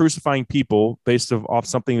 we are crucifying people based off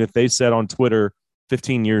something that they said on Twitter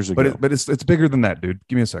 15 years ago. But it's bigger than that, dude.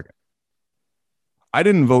 Give me a second. I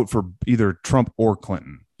didn't vote for either Trump or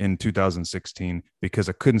Clinton in 2016 because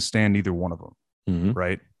I couldn't stand either one of them,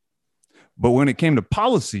 right? But when it came to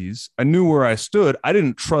policies, I knew where I stood. I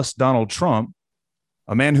didn't trust Donald Trump,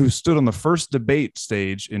 a man who stood on the first debate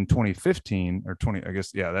stage in 2015 or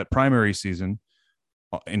that primary season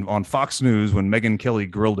on Fox News when Megyn Kelly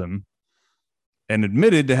grilled him and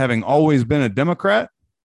admitted to having always been a Democrat,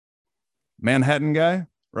 Manhattan guy,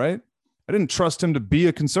 right? I didn't trust him to be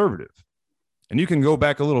a conservative. And you can go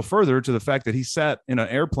back a little further to the fact that he sat in an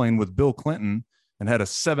airplane with Bill Clinton and had a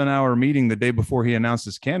 7-hour meeting the day before he announced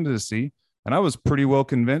his candidacy. And I was pretty well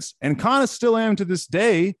convinced, and kind of still am to this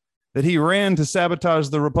day, that he ran to sabotage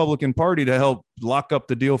the Republican Party to help lock up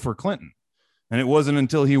the deal for Clinton. And it wasn't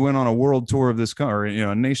until he went on a world tour of this country,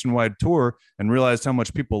 a nationwide tour, and realized how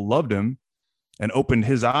much people loved him and opened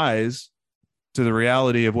his eyes to the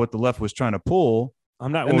reality of what the left was trying to pull.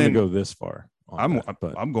 I'm not willing to go this far. I'm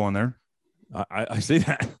going there. I see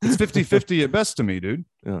that. It's 50-50 at best to me, dude.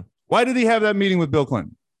 Yeah. Why did he have that meeting with Bill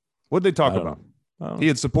Clinton? What did they talk about? He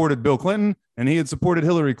had supported Bill Clinton and he had supported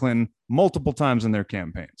Hillary Clinton multiple times in their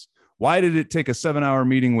campaigns. Why did it take a 7-hour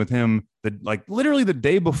meeting with him literally the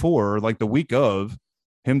day before, like the week of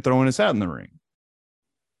him throwing his hat in the ring?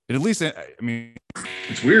 At least, I mean,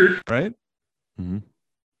 it's weird, right? Mm-hmm.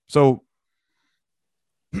 So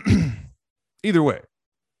either way,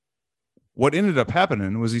 what ended up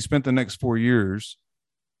happening was he spent the next 4 years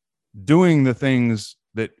doing the things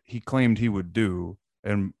that he claimed he would do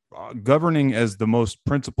and governing as the most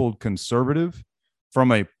principled conservative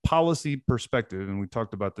from a policy perspective. And we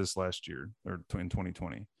talked about this last year or in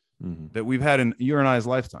 2020 that we've had in your and I's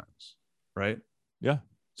lifetimes, right? Yeah.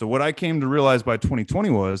 So what I came to realize by 2020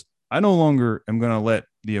 was I no longer am going to let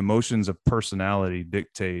the emotions of personality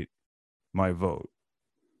dictate my vote.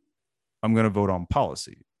 I'm going to vote on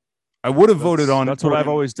policy. I would have voted on. That's what I've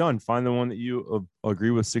always done. Find the one that you agree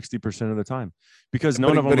with 60% of the time, because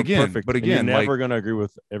none of them are perfect. But again, you're never going to agree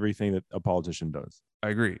with everything that a politician does. I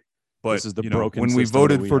agree. But this is the broken when we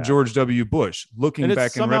voted for George W. Bush, looking back in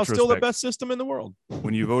retrospect, somehow still the best system in the world.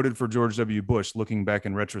 When you voted for George W. Bush, looking back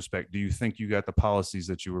in retrospect, do you think you got the policies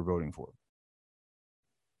that you were voting for?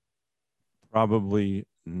 Probably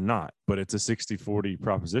not, but it's a 60-40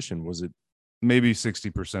 proposition. Was it? Maybe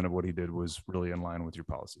 60% of what he did was really in line with your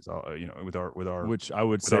policies, with our which I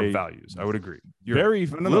would say our values. I would agree. Very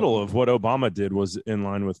little of what Obama did was in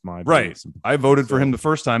line with my right. I voted for him the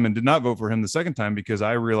first time and did not vote for him the second time because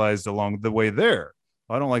I realized along the way there,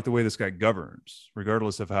 I don't like the way this guy governs,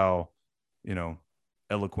 regardless of how,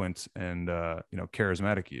 eloquent and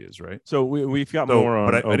charismatic he is. Right. So we've got more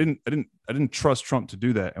on. But I didn't trust Trump to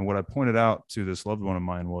do that. And what I pointed out to this loved one of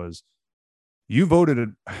mine was, you voted it.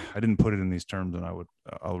 I didn't put it in these terms, and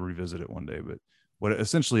I'll revisit it one day. But what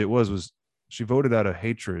essentially it was she voted out of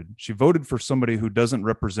hatred. She voted for somebody who doesn't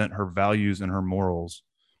represent her values and her morals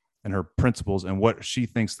and her principles and what she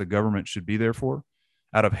thinks the government should be there for,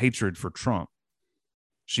 out of hatred for Trump.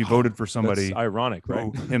 She voted for somebody That's ironic,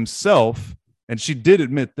 right? Himself, and she did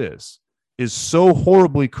admit this, is so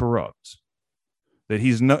horribly corrupt that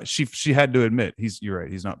he's not. She had to admit you're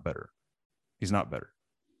right. He's not better. He's not better.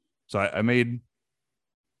 So I made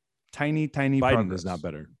tiny Biden progress. is not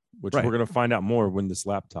better, which Right. we're going to find out more when this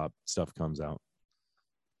laptop stuff comes out.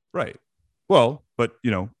 Right. Well, but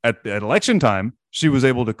at election time, she was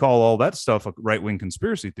able to call all that stuff a right-wing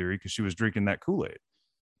conspiracy theory because she was drinking that Kool-Aid.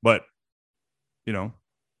 But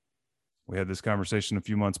we had this conversation a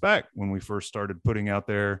few months back when we first started putting out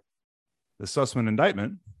there the Sussman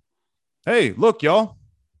indictment. Hey, look, y'all.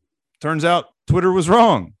 Turns out Twitter was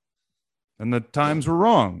wrong. And the Times were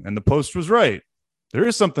wrong. And the Post was right. There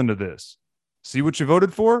is something to this. See what you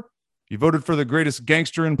voted for? You voted for the greatest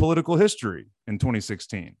gangster in political history in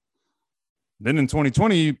 2016. Then in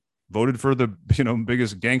 2020, you voted for the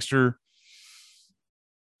biggest gangster,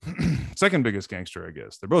 second biggest gangster, I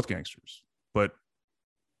guess. They're both gangsters. But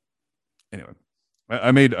anyway,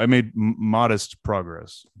 I made modest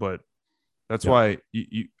progress. But that's why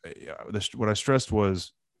what I stressed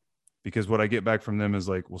was, because what I get back from them is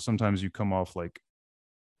like, well, sometimes you come off like,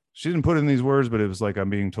 she didn't put in these words, but it was like I'm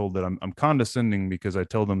being told that I'm condescending because I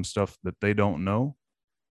tell them stuff that they don't know.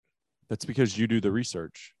 That's because you do the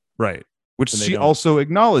research. Right. Which And they she don't. also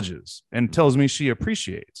acknowledges and tells me she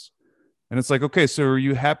appreciates. And it's like, okay, so are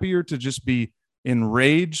you happier to just be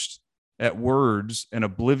enraged at words and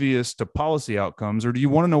oblivious to policy outcomes, or do you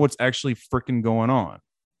want to know what's actually freaking going on?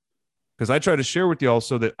 Because I try to share with y'all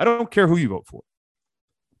so that I don't care who you vote for,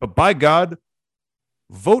 but by God,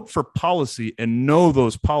 vote for policy and know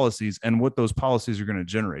those policies and what those policies are going to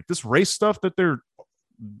generate. This race stuff that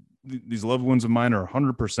these loved ones of mine are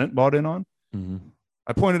 100% bought in on. Mm-hmm.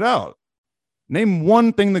 I pointed out, name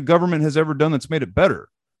one thing the government has ever done that's made it better.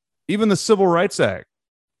 Even the Civil Rights Act.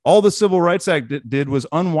 All the Civil Rights Act did was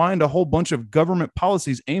unwind a whole bunch of government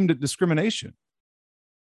policies aimed at discrimination.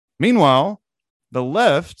 Meanwhile, the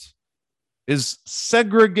left is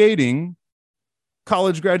segregating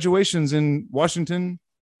college graduations in Washington,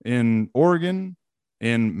 in Oregon,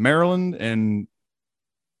 in Maryland, and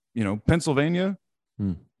Pennsylvania,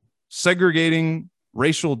 segregating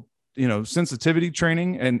racial sensitivity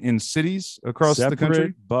training and in cities across the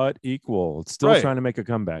country, but equal. It's still Right. trying to make a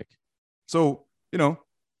comeback. So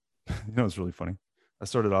it's really funny. I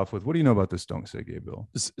started off with, what do you know about this Don't Say Gay bill?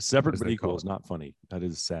 Separate As but they equal call is it. not funny. That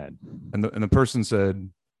is sad. And the person said,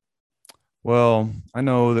 well, I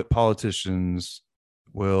know that politicians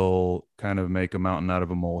will kind of make a mountain out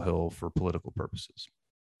of a molehill for political purposes.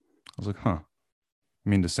 I was like, huh. I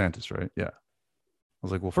mean, DeSantis, right? Yeah. I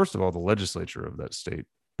was like, well, first of all, the legislature of that state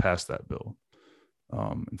passed that bill.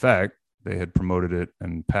 In fact, they had promoted it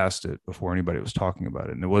and passed it before anybody was talking about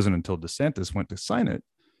it. And it wasn't until DeSantis went to sign it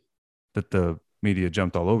that the media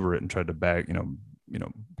jumped all over it and tried to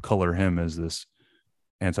color him as this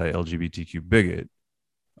anti-LGBTQ bigot.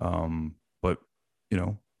 But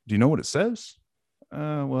do you know what it says?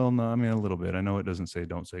 Well, no, I mean, a little bit. I know it doesn't say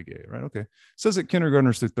don't say gay, right? Okay. It says that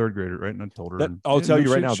kindergartners through third grader, right? And I told her. I'll tell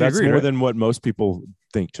you right now, she that's agreed, more right? than what most people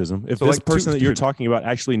think, Chisholm. If So this like person that you're dude. talking about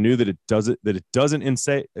actually knew that it doesn't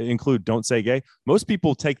include don't say gay, most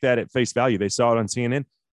people take that at face value. They saw it on CNN.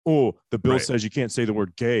 Oh, the bill Right. says you can't say the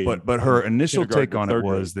word gay. But her initial take on it third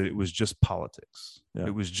grade. was that it was just politics. Yeah.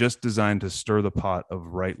 It was just designed to stir the pot of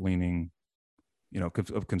right-leaning,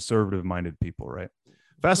 of conservative-minded people, right?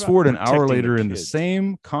 Fast About forward an hour protecting the later in the kids.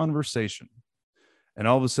 same conversation, and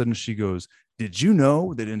all of a sudden she goes, did you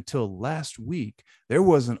know that until last week, there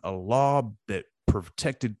wasn't a law that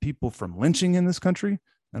protected people from lynching in this country?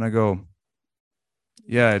 And I go,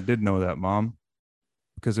 yeah, I did know that, Mom,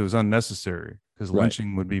 because it was unnecessary, because Right.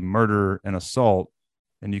 lynching would be murder and assault,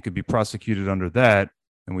 and you could be prosecuted under that.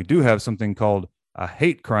 And we do have something called a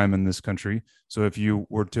hate crime in this country. So if you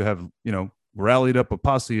were to have, rallied up a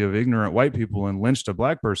posse of ignorant white people and lynched a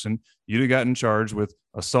black person, you'd have gotten charged with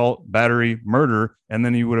assault, battery, murder, and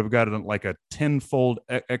then you would have gotten like a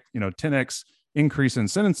 10x increase in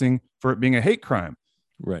sentencing for it being a hate crime.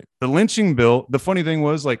 Right. The lynching bill, the funny thing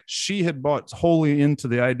was, like, she had bought wholly into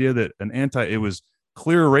the idea that it was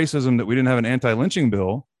clear racism that we didn't have an anti-lynching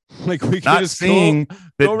bill, Like we can not just seeing go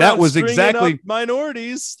that around was stringing exactly up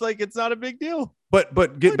minorities. Like it's not a big deal.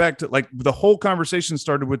 But get back to, like, the whole conversation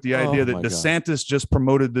started with the idea that my God. DeSantis just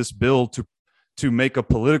promoted this bill to make a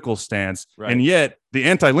political stance. Right. And yet the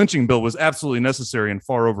anti-lynching bill was absolutely necessary and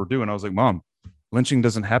far overdue. And I was like, Mom, lynching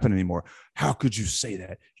doesn't happen anymore. How could you say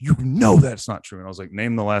that? You know that's not true. And I was like,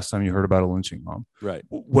 name the last time you heard about a lynching, Mom. Right.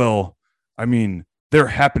 Well, I mean, they're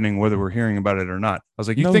happening whether we're hearing about it or not. I was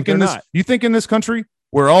like, No, they're not. you think in this country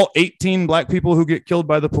where all 18 black people who get killed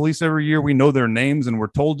by the police every year, we know their names and we're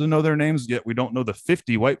told to know their names, yet we don't know the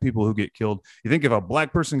 50 white people who get killed. You think if a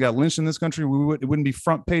black person got lynched in this country, it wouldn't be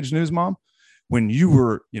front page news, Mom? when you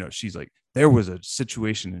were, she's like, there was a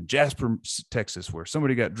situation in Jasper, Texas, where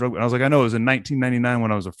somebody got drugged. And I was like, I know, it was in 1999 when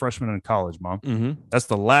I was a freshman in college, Mom. Mm-hmm. That's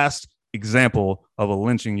the last example of a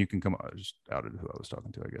lynching you can come. I just outed who I was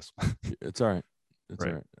talking to, I guess. It's all right. It's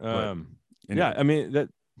Right. all right. Anyway. Yeah, I mean, that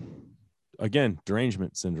again,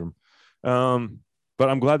 derangement syndrome. But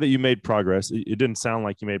I'm glad that you made progress. It didn't sound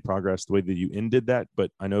like you made progress the way that you ended that, but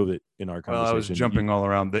I know that in our conversation, Well, I was jumping all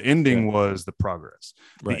around. The ending was the progress.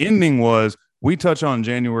 Right. The ending was we touch on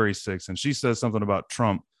January 6th, and she says something about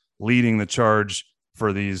Trump leading the charge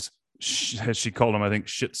for these, as she called them, I think,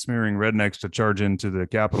 shit smearing rednecks to charge into the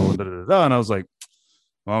Capitol. And I was like,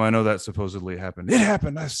 Mom, I know that supposedly happened. It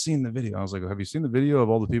happened. I've seen the video. I was like, have you seen the video of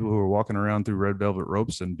all the people who were walking around through red velvet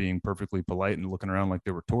ropes and being perfectly polite and looking around like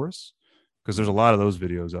they were tourists? Because there's a lot of those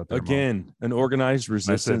videos out there. Again, Mom. an organized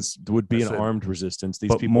resistance would be an armed resistance.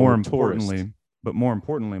 These people more were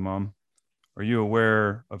importantly, Mom, are you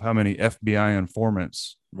aware of how many FBI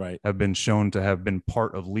informants right have been shown to have been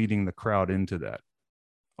part of leading the crowd into that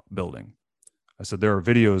building? I said, there are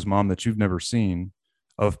videos, Mom, that you've never seen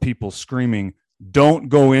of people screaming, don't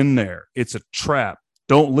go in there. It's a trap.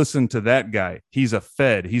 Don't listen to that guy. He's a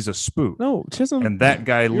Fed. He's a spook. No, Chisholm. And that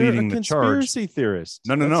guy leading the charge. Conspiracy theorist.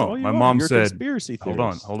 No. My mom said,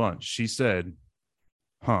 hold on. She said,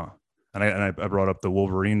 huh. And I brought up the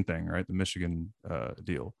Wolverine thing, right? The Michigan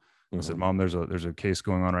deal. I said, Mom, there's a case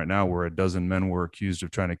going on right now where 12 men were accused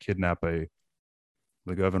of trying to kidnap the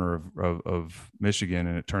governor of Michigan.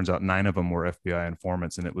 And it turns out 9 of them were FBI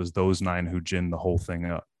informants. And it was those 9 who ginned the whole thing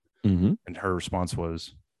up. Mm-hmm. And her response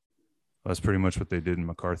was, that's pretty much what they did in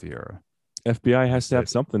McCarthy era. FBI has to have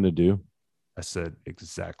something to do. I said,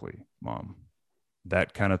 exactly, Mom.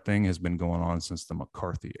 That kind of thing has been going on since the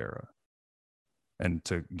McCarthy era. And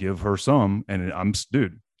to give her some, and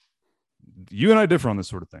dude, you and I differ on this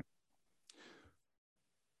sort of thing.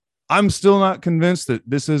 I'm still not convinced that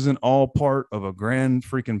this isn't all part of a grand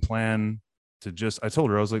freaking plan to just, I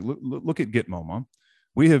told her, I was like, look at Gitmo, Mom.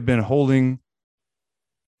 We have been holding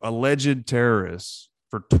alleged terrorists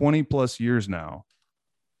for 20 plus years now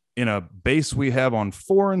in a base we have on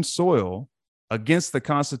foreign soil against the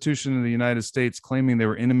Constitution of the United States, claiming they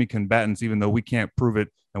were enemy combatants, even though we can't prove it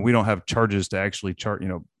and we don't have charges to actually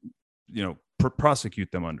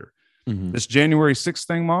prosecute them under. Mm-hmm. This January 6th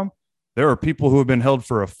thing, Mom, there are people who have been held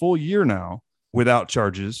for a full year now without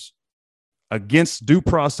charges against due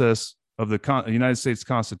process of the United States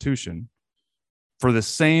Constitution for the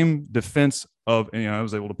same defense of, I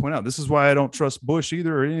was able to point out, this is why I don't trust Bush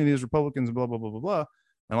either or any of these Republicans, blah, blah, blah, blah, blah.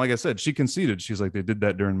 And like I said, she conceded. She's like, they did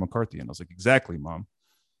that during McCarthy. And I was like, exactly, Mom.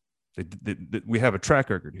 We have a track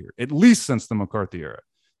record here, at least since the McCarthy era.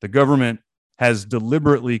 The government has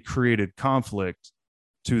deliberately created conflict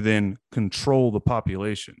to then control the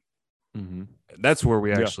population. Mm-hmm. That's where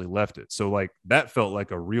we actually left it. So like that felt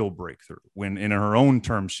like a real breakthrough when in her own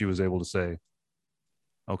terms, she was able to say,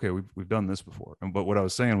 okay, we've done this before. But what I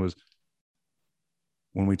was saying was,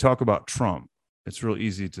 when we talk about Trump, it's real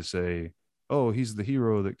easy to say, oh, he's the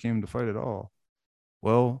hero that came to fight it all.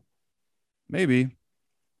 Well, maybe,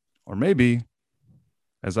 or maybe,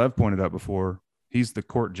 as I've pointed out before, he's the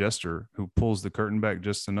court jester who pulls the curtain back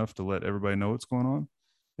just enough to let everybody know what's going on.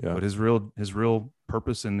 Yeah. But his real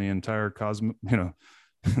purpose in the entire cosmic,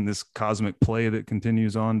 in this cosmic play that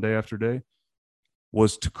continues on day after day,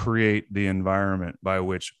 was to create the environment by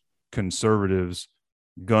which conservatives,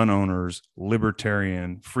 gun owners,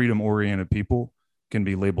 libertarian, freedom-oriented people can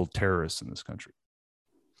be labeled terrorists in this country.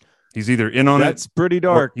 He's either in on it. That's pretty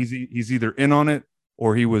dark. He's either in on it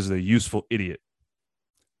or he was a useful idiot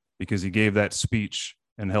because he gave that speech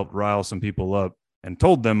and helped rile some people up and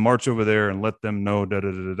told them march over there and let them know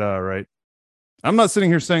right? I'm not sitting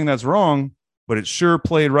here saying that's wrong, but it sure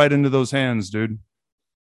played right into those hands, dude.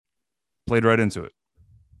 Played right into it.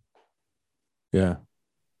 Yeah.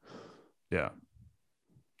 Yeah.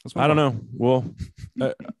 I don't know. Well,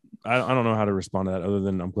 I don't know how to respond to that other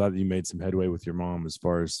than I'm glad that you made some headway with your mom as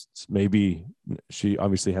far as maybe she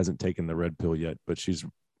obviously hasn't taken the red pill yet, but she's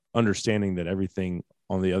understanding that everything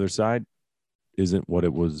on the other side isn't what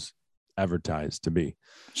it was advertised to be.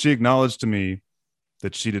 She acknowledged to me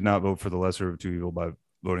that she did not vote for the lesser of two evil by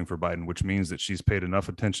voting for Biden, which means that she's paid enough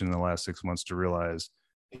attention in the last 6 months to realize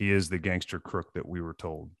he is the gangster crook that we were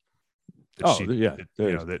told.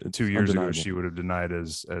 That 2 years ago she would have denied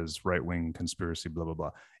as right-wing conspiracy, blah, blah,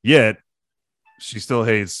 blah. Yet she still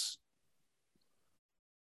hates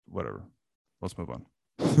whatever. Let's move on.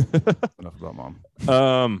 Enough about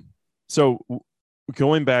Mom. So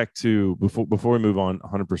going back to before we move on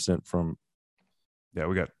 100% from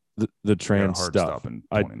we got the trans hard stuff. Stop in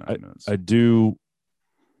 29 minutes. I do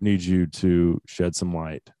need you to shed some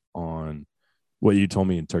light on what you told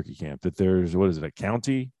me in Turkey Camp, that there's, what is it, a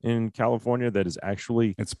county in California that is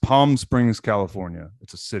actually It's Palm Springs, California.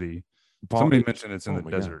 It's a city. Somebody mentioned it's in Oh the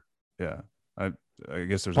my God. desert. Yeah. I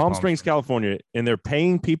guess there's a Palm Springs, California, and they're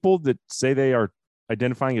paying people that say they are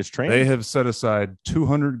identifying as trans. They have set aside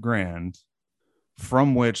 $200,000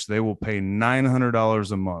 from which they will pay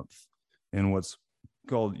 $900 a month in what's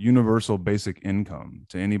called universal basic income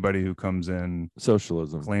to anybody who comes in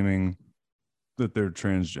socialism. claiming that they're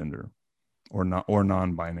transgender or not or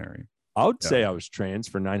non-binary. I would Yeah. say I was trans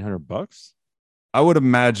for $900. I would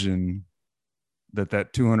imagine that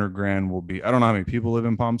 $200,000 will be, I don't know how many people live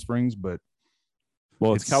in Palm Springs, but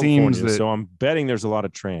Well, it's It seems California, that- so I'm betting there's a lot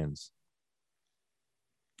of trans.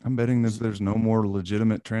 I'm betting that there's no more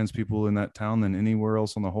legitimate trans people in that town than anywhere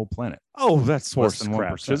else on the whole planet. Oh, that's Less horse than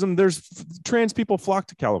crap. 1%. Chisholm. There's trans people flock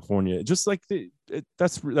to California, just like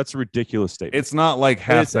that's a ridiculous statement. It's not like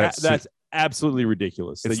half That's absolutely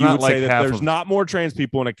ridiculous. It's That you not would like say that half there's of- not more trans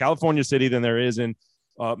people in a California city than there is in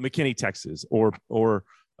McKinney, Texas, or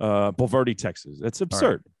Bulverde, Texas. That's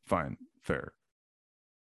absurd. Fine, fair.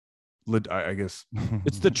 I guess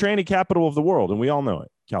It's the tranny capital of the world, and we all know it.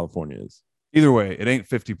 California is. either way, it ain't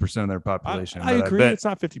 50% of their I population. agree. bet, It's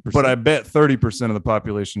not 50%. but I bet 30% of the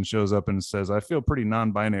population shows up and says, I feel pretty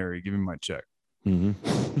non-binary. Give me my check. Mhm.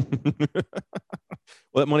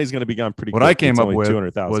 Well, that money's going to be gone pretty. What quick. I came It's up only with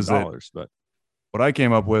 $200,000, but What I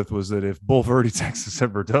came up with was that if Bulverde, Texas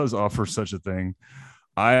ever does offer such a thing,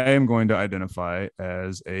 I am going to identify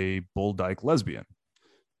as a bull dyke lesbian,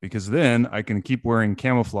 because then I can keep wearing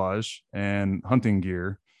camouflage and hunting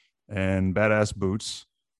gear and badass boots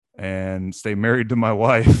and stay married to my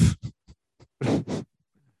wife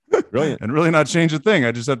brilliant. and really not change a thing.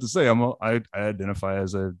 I just have to say I identify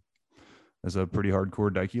as a pretty hardcore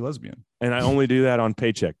dykey lesbian. And I only do that on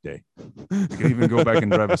paycheck day. I can even go back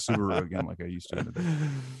and drive a Subaru again like I used to.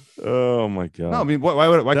 Oh my god! No, I mean, why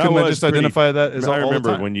That couldn't I was just pretty- identify that as I all the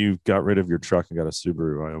remember time? when you got rid of your truck and got a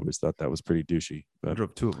Subaru. I always thought that was pretty douchey. I But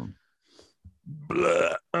drove two of them.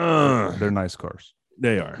 uh, They're nice cars.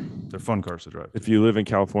 they are. They're fun cars to drive. If you live in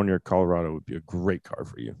California or Colorado, it would be a great car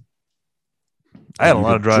for you. I had a You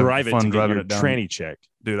lot of could drive fun to get driving your it down. tranny check.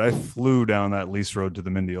 Dude, I flew down that lease road to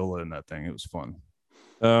the Mendiola in that thing. It was fun.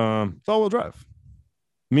 It's It's all-wheel drive.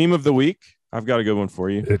 meme of the week. I've got a good one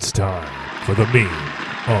for you. It's time for the meme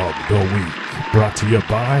of the week, brought to you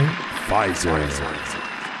by Pfizer.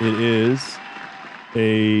 It is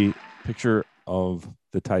a picture of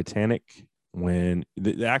the Titanic when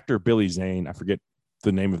the actor Billy Zane, I forget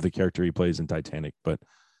the name of the character he plays in Titanic, but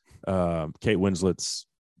Kate Winslet's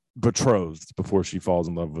betrothed before she falls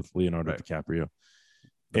in love with Leonardo Right. DiCaprio.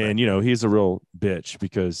 And, he's a real bitch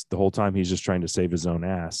because the whole time he's just trying to save his own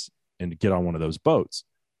ass and get on one of those boats.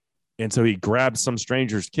 And so he grabs some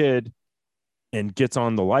stranger's kid and gets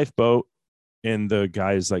on the lifeboat. And the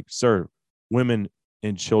guy's like, "Sir, women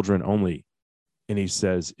and children only." And he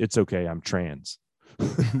says, "It's okay. I'm trans."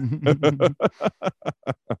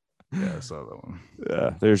 Yeah, I saw that one.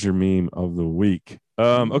 Yeah, there's your meme of the week.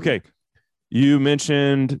 Okay. You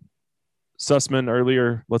mentioned Sussman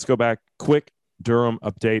earlier. Let's go back. Quick Durham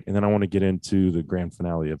update, and then I want to get into the grand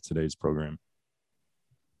finale of today's program.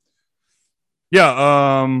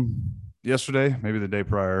 Yeah, yesterday, maybe the day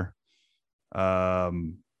prior,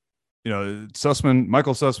 Sussman,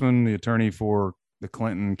 Michael Sussman, the attorney for the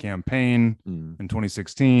Clinton campaign in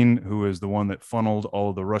 2016, who is the one that funneled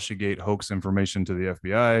all of the Russiagate hoax information to the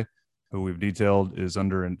FBI, who we've detailed is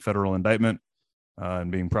under federal indictment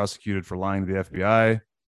and being prosecuted for lying to the FBI,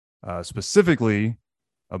 specifically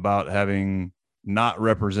about having not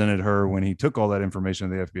represented her when he took all that information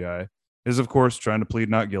to the FBI, is of course trying to plead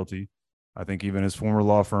not guilty. I think even his former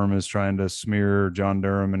law firm is trying to smear John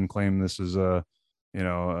Durham and claim this is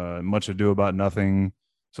much ado about nothing.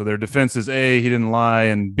 So their defense is A, he didn't lie,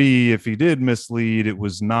 and B, if he did mislead, it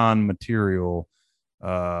was non-material.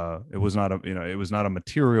 It was not a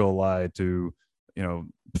material lie to,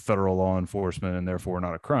 federal law enforcement, and therefore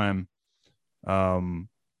not a crime.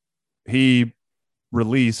 He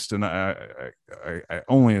released, and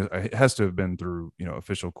it has to have been through,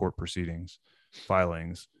 official court proceedings,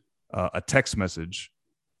 filings, a text message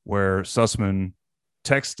where Sussman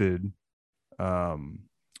texted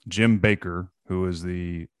Jim Baker, who was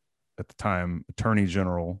at the time, Attorney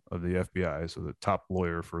General of the FBI, so the top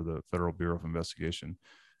lawyer for the Federal Bureau of Investigation,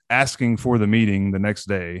 asking for the meeting the next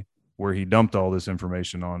day where he dumped all this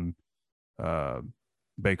information on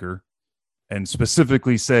Baker, and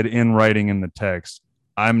specifically said in writing in the text,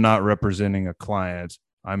 "I'm not representing a client.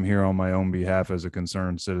 I'm here on my own behalf as a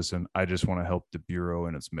concerned citizen. I just want to help the Bureau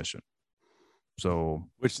in its mission." So,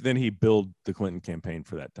 Which then he billed the Clinton campaign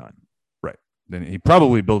for that time. then he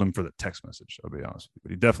probably billed him for the text message. I'll be honest with you,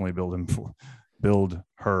 but he definitely billed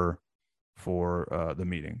her for the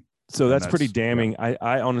meeting. So And that's pretty that's- damning.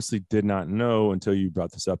 I honestly did not know until you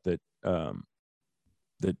brought this up that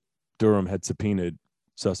that Durham had subpoenaed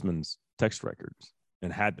Sussman's text records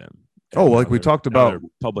and had them. Oh, And like now we they're- talked now about- they're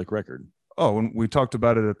public record. Oh, and we talked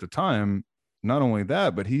about it at the time. Not only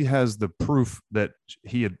that, but he has the proof that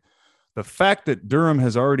the fact that Durham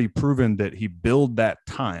has already proven that he billed that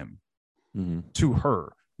time to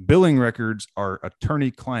her. Billing records are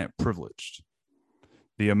attorney-client privileged.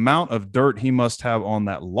 The amount of dirt he must have on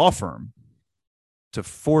that law firm to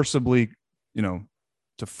forcibly,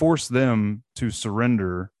 to force them to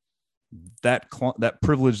surrender that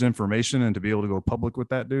privileged information and to be able to go public with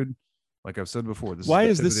that, dude. Like I've said before, Why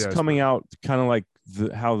is this coming out kind of like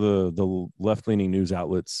how the left-leaning news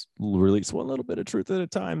outlets release one little bit of truth at a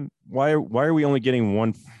time? Why are we only getting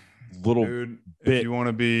one little Dude, bit? if you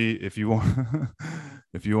want the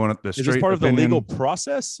Is straight this part of the opinion, legal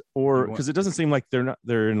process, or You want- because it doesn't seem like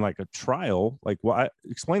they're in like a trial? Like, why?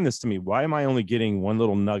 Explain this to me. Why am I only getting one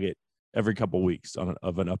little nugget every couple weeks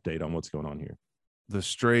of an update on what's going on here? the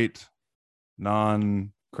straight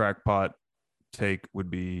non-crackpot take would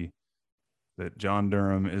be that John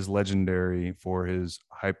Durham is legendary for his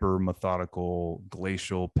hyper methodical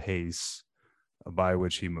glacial pace by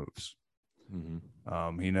which he moves.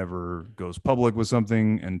 He never goes public with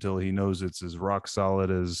something until he knows it's as rock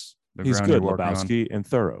solid as the He's ground good, you're walking on. Lebowski, and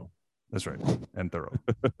thorough. That's right. And thorough.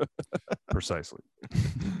 Precisely.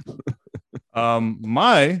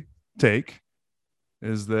 My take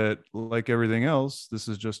is that, like everything else, this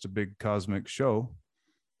is just a big cosmic show.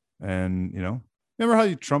 And, remember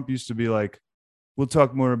how Trump used to be like, we'll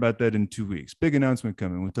talk more about that in 2 weeks. Big announcement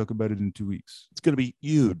coming. We'll talk about it in 2 weeks. It's going to be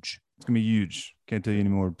huge. It's going to be huge. Can't tell you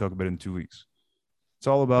anymore. We'll talk about it in 2 weeks. It's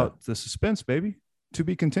all about the suspense, baby. To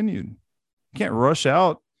be continued. You can't rush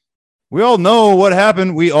out. We all know what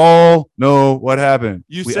happened. We all know what happened.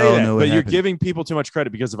 You We say all that, know but what you're happened. giving people too much credit,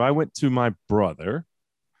 because if I went to my brother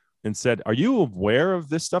and said, "Are you aware of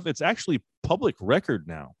this stuff?" It's actually public record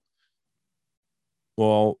now.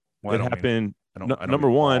 Well, Well, I it don't mean- happened. I don't number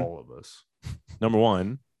mean one, all of us. Number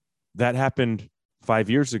one, that happened 5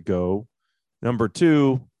 years ago. Number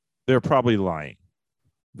two, they're probably lying.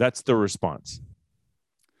 That's the response.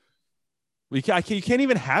 You can't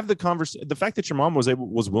even have the conversation. The fact that your mom was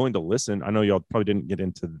willing to listen. I know y'all probably didn't get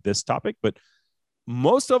into this topic, but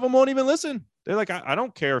most of them won't even listen. They're like, I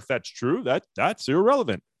don't care if that's true. That's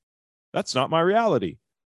irrelevant. That's not my reality.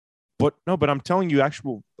 But I'm telling you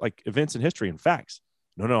actual like events in history and facts.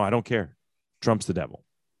 No, I don't care. Trump's the devil.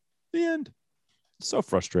 The end. So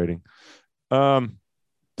frustrating. The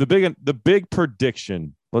big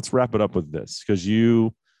prediction. Let's wrap it up with this, because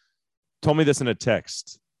you told me this in a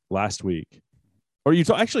text last week, or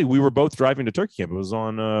actually we were both driving to Turkey Camp. It was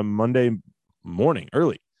on Monday morning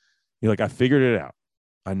early. You're like, I figured it out.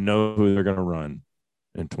 I know who they're going to run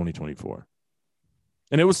in 2024,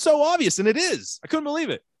 and it was so obvious, and it is. I couldn't believe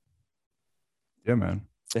it. Yeah, man.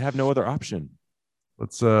 They have no other option.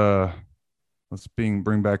 Let's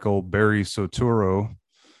bring back old Barry Soetoro,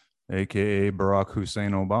 aka Barack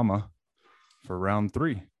Hussein Obama, for round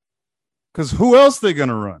 3. Because who else they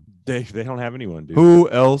gonna run? They don't have anyone, dude. Who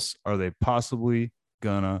else are they possibly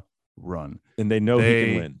gonna run? And they know he They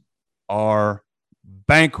can win. Are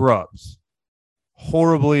bankrupt,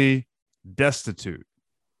 horribly destitute,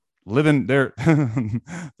 living their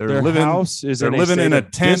Their living house is they're in living a in state a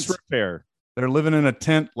of tent. disrepair. They're living in a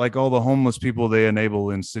tent like all the homeless people they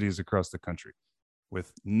enable in cities across the country,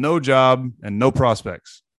 with no job and no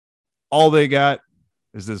prospects. All they got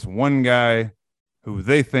is this one guy who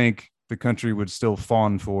they think the country would still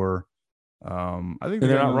fawn for. I think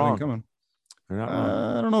they're got not another thing wrong. coming. They're not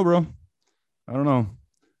wrong. I don't know, bro. I don't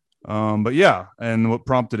know. But yeah, and what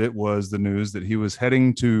prompted it was the news that he was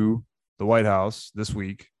heading to the White House this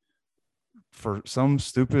week for some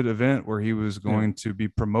stupid event where he was going to be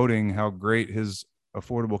promoting how great his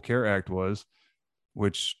Affordable Care Act was,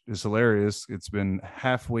 which is hilarious. It's been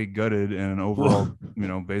halfway gutted and an overall,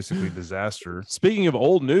 basically disaster. Speaking of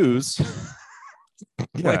old news,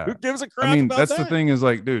 Yeah. like, who gives a crap? I mean, about that's that? the thing is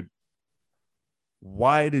like, dude,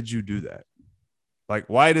 why did you do that? Like,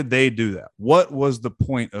 why did they do that? What was the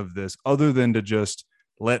point of this other than to just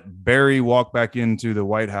let Barry walk back into the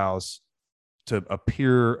White House to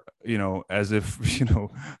appear, as if,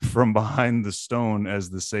 from behind the stone as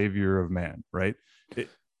the savior of man, right?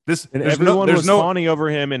 And everyone was fawning over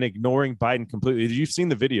him and ignoring Biden completely. You've seen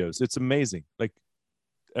the videos. It's amazing. Like,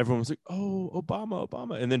 everyone was like, oh,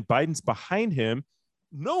 Obama. And then Biden's behind him.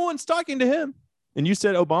 No one's talking to him. And you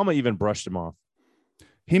said Obama even brushed him off.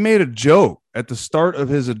 He made a joke at the start of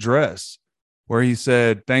his address where he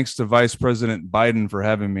said, "Thanks to Vice President Biden for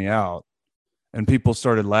having me out." And people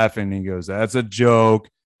started laughing. He goes, "That's a joke."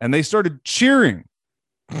 And they started cheering.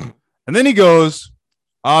 And then he goes,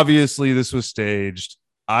 "Obviously, this was staged.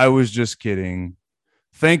 I was just kidding.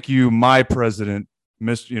 Thank you, my president,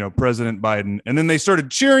 President Biden." And then they started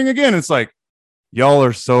cheering again. It's like, y'all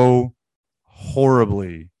are so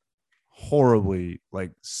horribly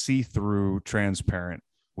like see-through transparent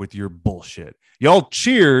with your bullshit. Y'all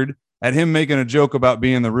cheered at him making a joke about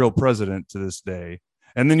being the real president to this day.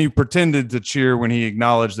 And then you pretended to cheer when he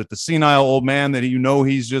acknowledged that the senile old man that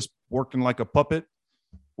he's just working like a puppet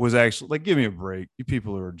was actually like, give me a break. You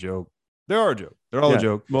people are a joke. They are a joke. They're all a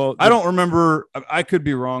joke. Well, I don't remember. I could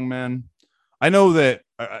be wrong, man. I know that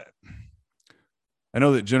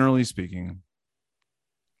generally speaking,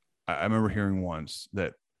 I remember hearing once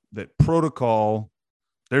that protocol,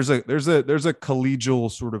 there's a collegial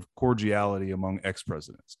sort of cordiality among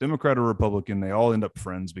ex-presidents, Democrat or Republican. They all end up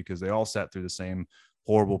friends because they all sat through the same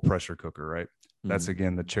horrible pressure cooker, right? That's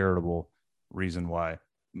again the charitable reason why.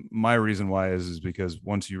 My reason why is because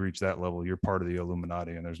once you reach that level, you're part of the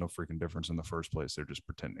Illuminati, and there's no freaking difference in the first place. They're just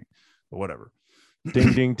pretending, but whatever.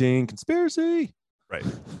 Ding, ding, ding, conspiracy. Right.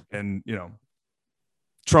 And,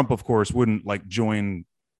 Trump, of course, wouldn't like join,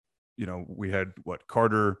 we had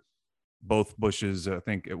Carter, both Bushes, I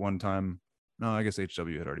think at one time. No, I guess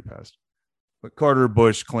HW had already passed. But Carter,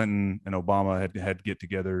 Bush, Clinton, and Obama had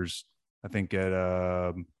get-togethers, I think, at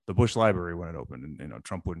the Bush Library when it opened, and,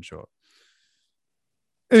 Trump wouldn't show up.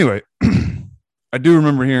 Anyway, I do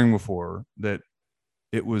remember hearing before that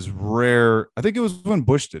it was rare. I think it was when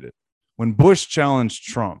Bush did it. When Bush challenged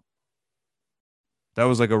Trump, that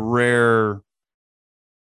was like a rare,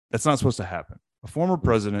 that's not supposed to happen. A former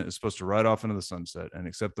president is supposed to ride off into the sunset and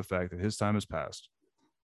accept the fact that his time has passed,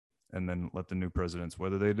 and then let the new presidents,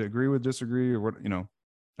 whether they agree with, disagree, or what,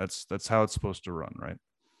 that's how it's supposed to run, right?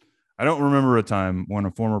 I don't remember a time when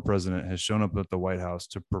a former president has shown up at the White House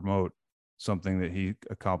to promote something that he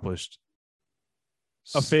accomplished.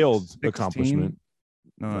 A failed accomplishment.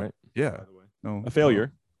 No, right? Yeah. No. A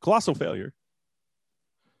failure. Colossal failure.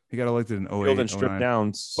 He got elected in 08. Failed and stripped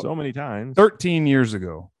down so many times. 13 years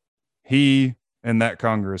ago, he and that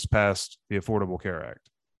Congress passed the Affordable Care Act.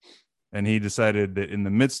 And he decided that in the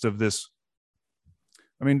midst of this,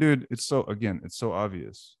 I mean, dude, it's so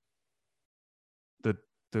obvious that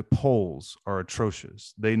the polls are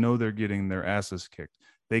atrocious. They know they're getting their asses kicked.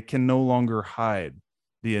 They can no longer hide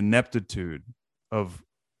the ineptitude of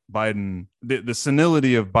Biden, the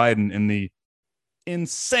senility of Biden, and the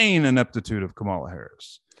insane ineptitude of Kamala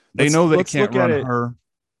Harris. They know they can't run her.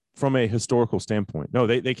 From a historical standpoint. No,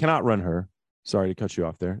 they cannot run her. Sorry to cut you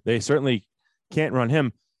off there. They certainly can't run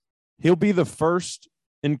him. He'll be the first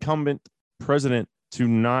incumbent president to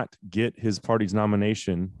not get his party's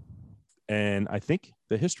nomination, and I think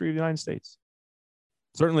the history of the United States.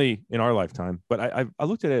 Certainly in our lifetime. But I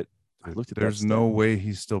looked at it. There's no way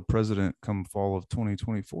he's still president come fall of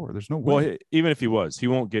 2024. There's no way. Well, even if he was, he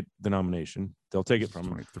won't get the nomination. They'll take it from him,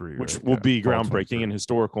 23, which right? will be fall groundbreaking 23. and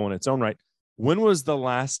historical in its own right. When was the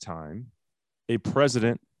last time a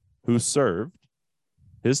president who served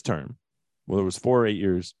his term, well, it was 4 or 8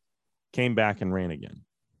 years, came back and ran again?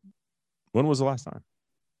 When was the last time?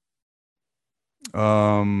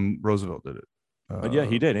 Roosevelt did it. Yeah,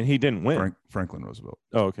 he did, and he didn't win. Franklin Roosevelt.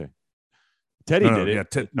 Oh, okay. Teddy did it.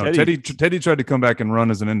 Yeah, Teddy tried to come back and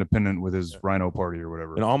run as an independent with his Rhino Party or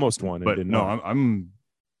whatever, and almost won. But did no, not.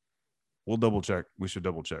 We'll double check. We should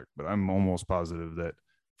double check, but I'm almost positive that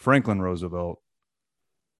Franklin Roosevelt,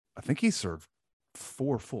 I think he served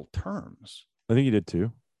 4 full terms. I think he did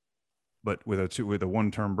too, but with a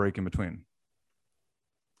 1-term break in between.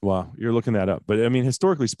 Wow, you're looking that up. But I mean,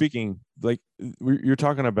 historically speaking, like you're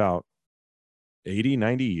talking about 80,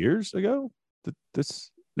 90 years ago that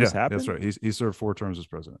this happened. That's right. He served 4 terms as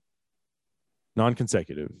president,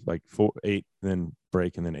 non-consecutive, like 4, 8, then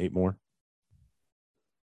break, and then 8 more.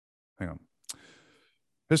 Hang on.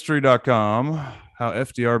 History.com, how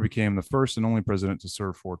FDR became the first and only president to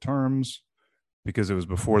serve 4 terms, because it was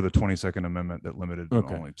before the 22nd Amendment that limited him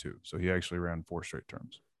only 2. So he actually ran 4 straight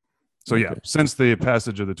terms. So yeah, since the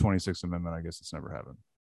passage of the 26th Amendment, I guess it's never happened.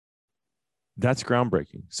 That's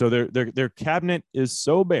groundbreaking. So their cabinet is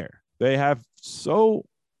so bare. They have so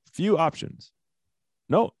few options.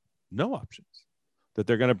 No options that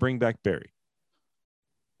they're going to bring back Barry.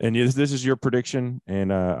 And this is your prediction,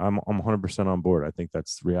 and I'm 100% on board. I think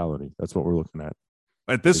that's reality. That's what we're looking at.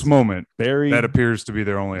 At this moment, Barry, that appears to be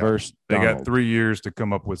their only option. They Donald. got 3 years to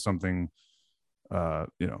come up with something,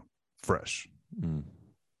 fresh. Mm.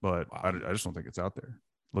 But Wow. I just don't think it's out there.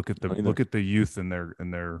 Look at the youth in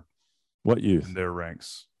their What youth? in their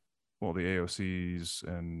ranks. well, the AOCs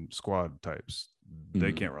and squad types,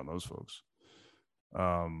 they Mhm. can't run those folks.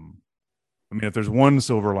 I mean, if there's one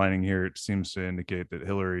silver lining here, it seems to indicate that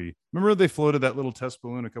Hillary, remember they floated that little test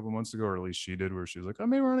balloon a couple months ago, or at least she did, where she was like, I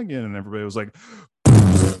may run again. And everybody was like,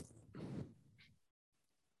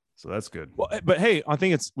 so that's good. Well, but hey, I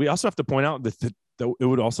think we also have to point out that it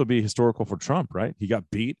would also be historical for Trump, right? He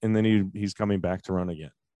got beat and then he's coming back to run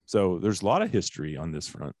again. So there's a lot of history on this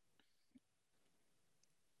front.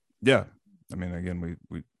 Yeah. I mean, again,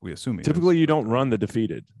 we assume he Typically, is. you don't run the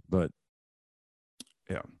defeated, but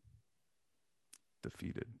Yeah.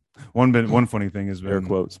 Defeated. One funny thing is air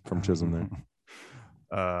quotes from Chisholm there.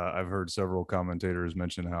 I've heard several commentators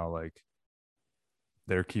mention how like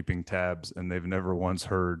they're keeping tabs and they've never once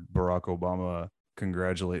heard Barack Obama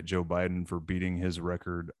congratulate Joe Biden for beating his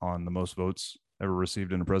record on the most votes ever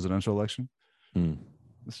received in a presidential election.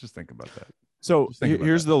 Let's just think about that. So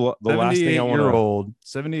here's the last thing I want to.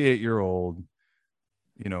 78-year-old,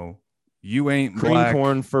 you know, you ain't Cream black.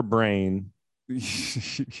 corn for brain.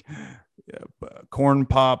 Yeah, corn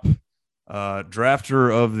pop,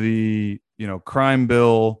 drafter of the, you know, crime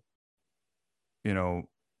bill, you know,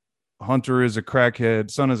 Hunter is a crackhead,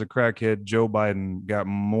 son is a crackhead. Joe Biden got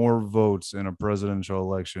more votes in a presidential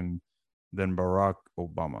election than Barack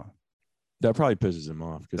Obama. That probably pisses him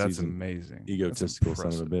off because That's he's an amazing. egotistical son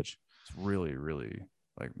of a bitch. It's really, really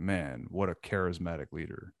like, man, what a charismatic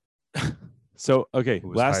leader. So, okay,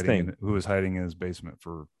 last thing. Who was hiding in his basement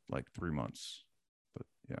for like 3 months. But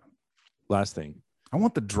yeah. Last thing. I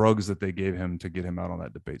want the drugs that they gave him to get him out on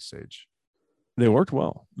that debate stage. They worked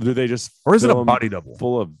well. Do they just Or is it a fill 'em body double?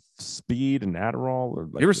 full of speed and Adderall? Or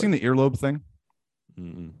You ever seen the earlobe thing?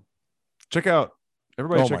 Mm-mm. Check out.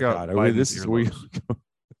 Everybody Oh check my out. God. Biden's This is where you earlobes.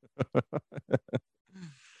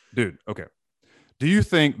 Dude, okay. Do you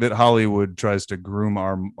think that Hollywood tries to groom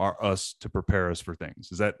us to prepare us for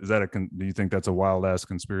things? Is that do you think that's a wild ass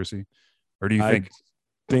conspiracy? Or do you I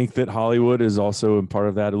think that Hollywood is also a part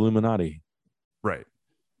of that Illuminati. right?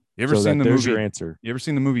 You ever So seen the there's movie? your answer. You ever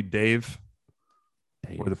seen the movie Dave,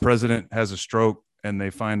 where the president has a stroke and they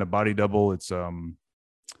find a body double? It's Warren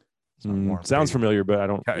sounds Beatty. familiar, but I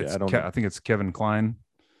don't. It's I don't. I think it's Kevin Kline.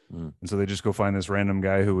 Mm. And so they just go find this random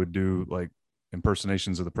guy who would do like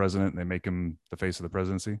impersonations of the president, and they make him the face of the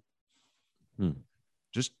presidency.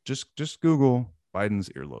 Just Google Biden's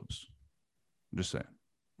earlobes. I'm just saying.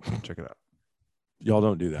 Check it out. Y'all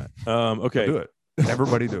don't do that. Okay. Do it.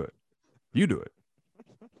 Everybody do it. You do it.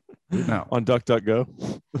 Do it now. On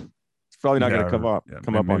DuckDuckGo. It's probably not going to come up.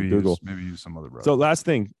 Come up on Google. Maybe use some other browser. So last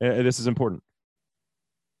thing, this is important.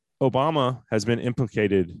 Obama has been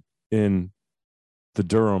implicated in the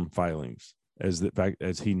Durham filings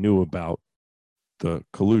as he knew about the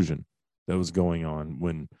collusion that was going on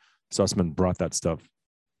when Sussman brought that stuff,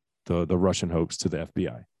 the Russian hoax, to the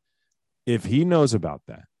FBI. If he knows about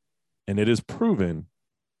that and it is proven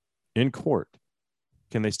in court,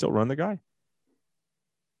 can they still run the guy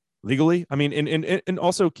legally? I mean, and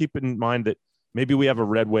also keep in mind that maybe we have a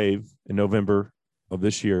red wave in November of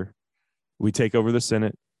this year. We take over the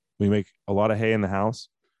Senate. We make a lot of hay in the House.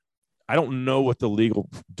 I don't know what the legal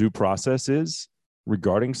due process is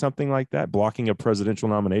regarding something like that, blocking a presidential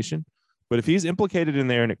nomination. But if he's implicated in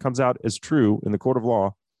there and it comes out as true in the court of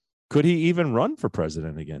law, could he even run for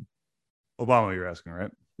president again? Obama, you're asking,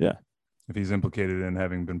 right? Yeah. If he's implicated in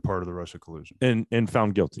having been part of the Russia collusion. And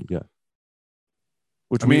found guilty, yeah.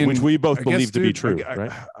 Which I mean, we both I believe guess, to be dude, true, I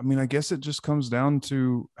right? I mean, I guess it just comes down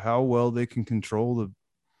to how well they can control the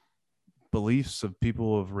beliefs of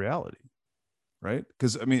people of reality, right?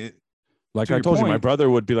 Because, I mean, Like to I your told you, my point- brother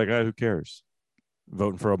would be like, who cares?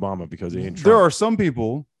 Voting for Obama because he ain't Trump. there are some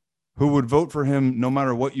people who would vote for him no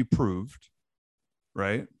matter what you proved,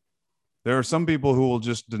 right? There are some people who will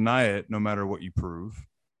just deny it no matter what you prove.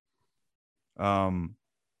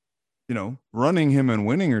 You know, running him and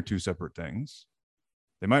winning are two separate things.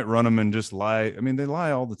 They might run him and just lie. I mean, they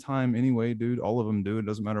lie all the time anyway, dude. All of them do. It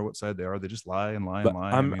doesn't matter what side they are. They just lie and lie But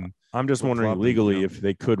and lie. I'm just wondering flip-flopping, legally you know. if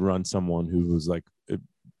they could run someone who was like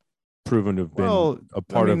proven to have been Well, a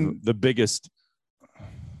part I mean, of the biggest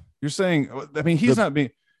you're saying, I mean, he's not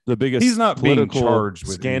being he's not being political charged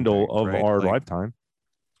with scandal anything, of right? our Like- lifetime.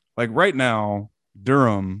 like right now,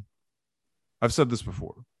 Durham, I've said this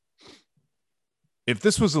before. If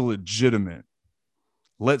this was a legitimate,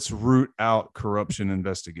 let's root out corruption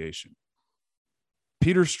investigation,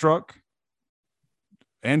 Peter Strzok,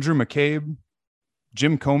 Andrew McCabe,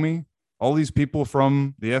 Jim Comey, all these people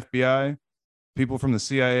from the FBI, people from the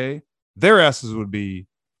CIA, their asses would be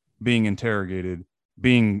being interrogated,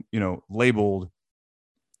 being, you know, labeled.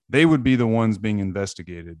 They would be the ones being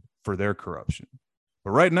investigated for their corruption.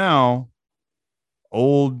 But right now,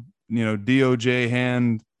 old DOJ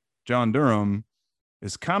hand John Durham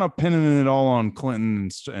is kind of pinning it all on Clinton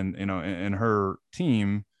and her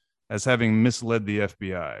team as having misled the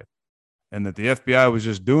FBI, and that the FBI was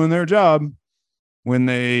just doing their job when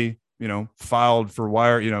they, filed for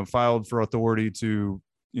authority to,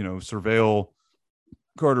 surveil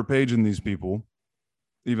Carter Page and these people,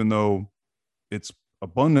 even though it's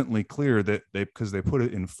abundantly clear that because they put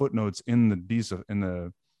it in footnotes in the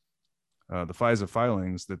FISA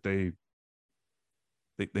filings that they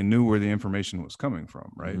knew where the information was coming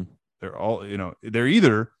from, right? Mm-hmm. They're all, they're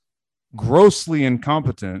either grossly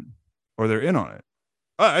incompetent or they're in on it.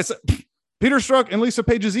 I said Peter Strzok and Lisa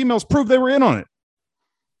Page's emails prove they were in on it.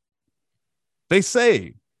 They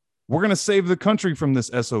say, we're going to save the country from this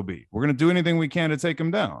SOB. We're going to do anything we can to take him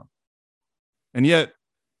down. And yet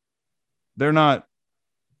they're not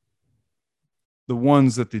the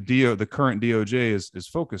ones that the current DOJ is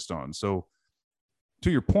focused on. So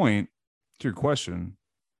to your point, to your question,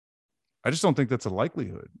 I just don't think that's a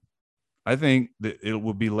likelihood. I think that it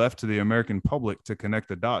will be left to the American public to connect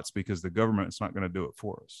the dots because the government's not going to do it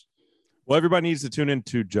for us. Well, everybody needs to tune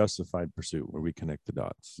into Justified Pursuit, where we connect the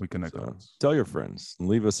dots. We connect the dots. Tell your friends and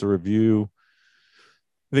leave us a review.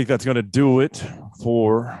 I think that's going to do it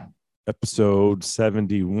for episode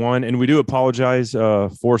 71. And we do apologize.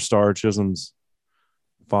 4-star Chisholm's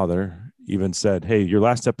father even said, hey, your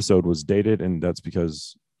last episode was dated, and that's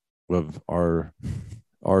because of our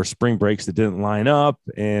spring breaks that didn't line up,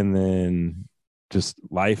 and then just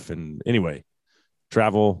life and anyway,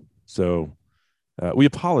 travel. So we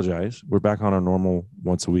apologize. We're back on our normal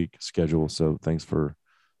once a week schedule. So thanks for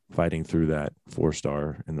fighting through that,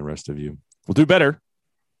 4-star, and the rest of you. We'll do better.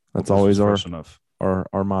 That's always our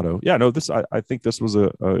motto. Yeah, no, I think this was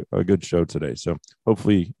a good show today. So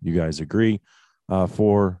hopefully you guys agree.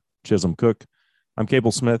 For Chisholm Cook, I'm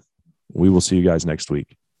Cable Smith. We will see you guys next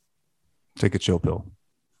week. Take a chill pill,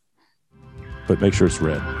 but make sure it's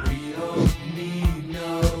red. We don't need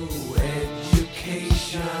no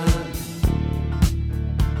education.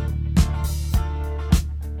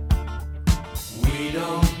 We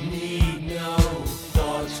don't need no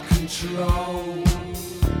thought control.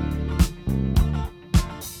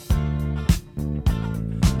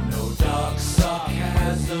 No dark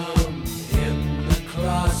sarcasm in the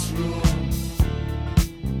classroom.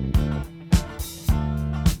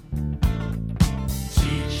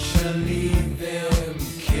 Teacher, leave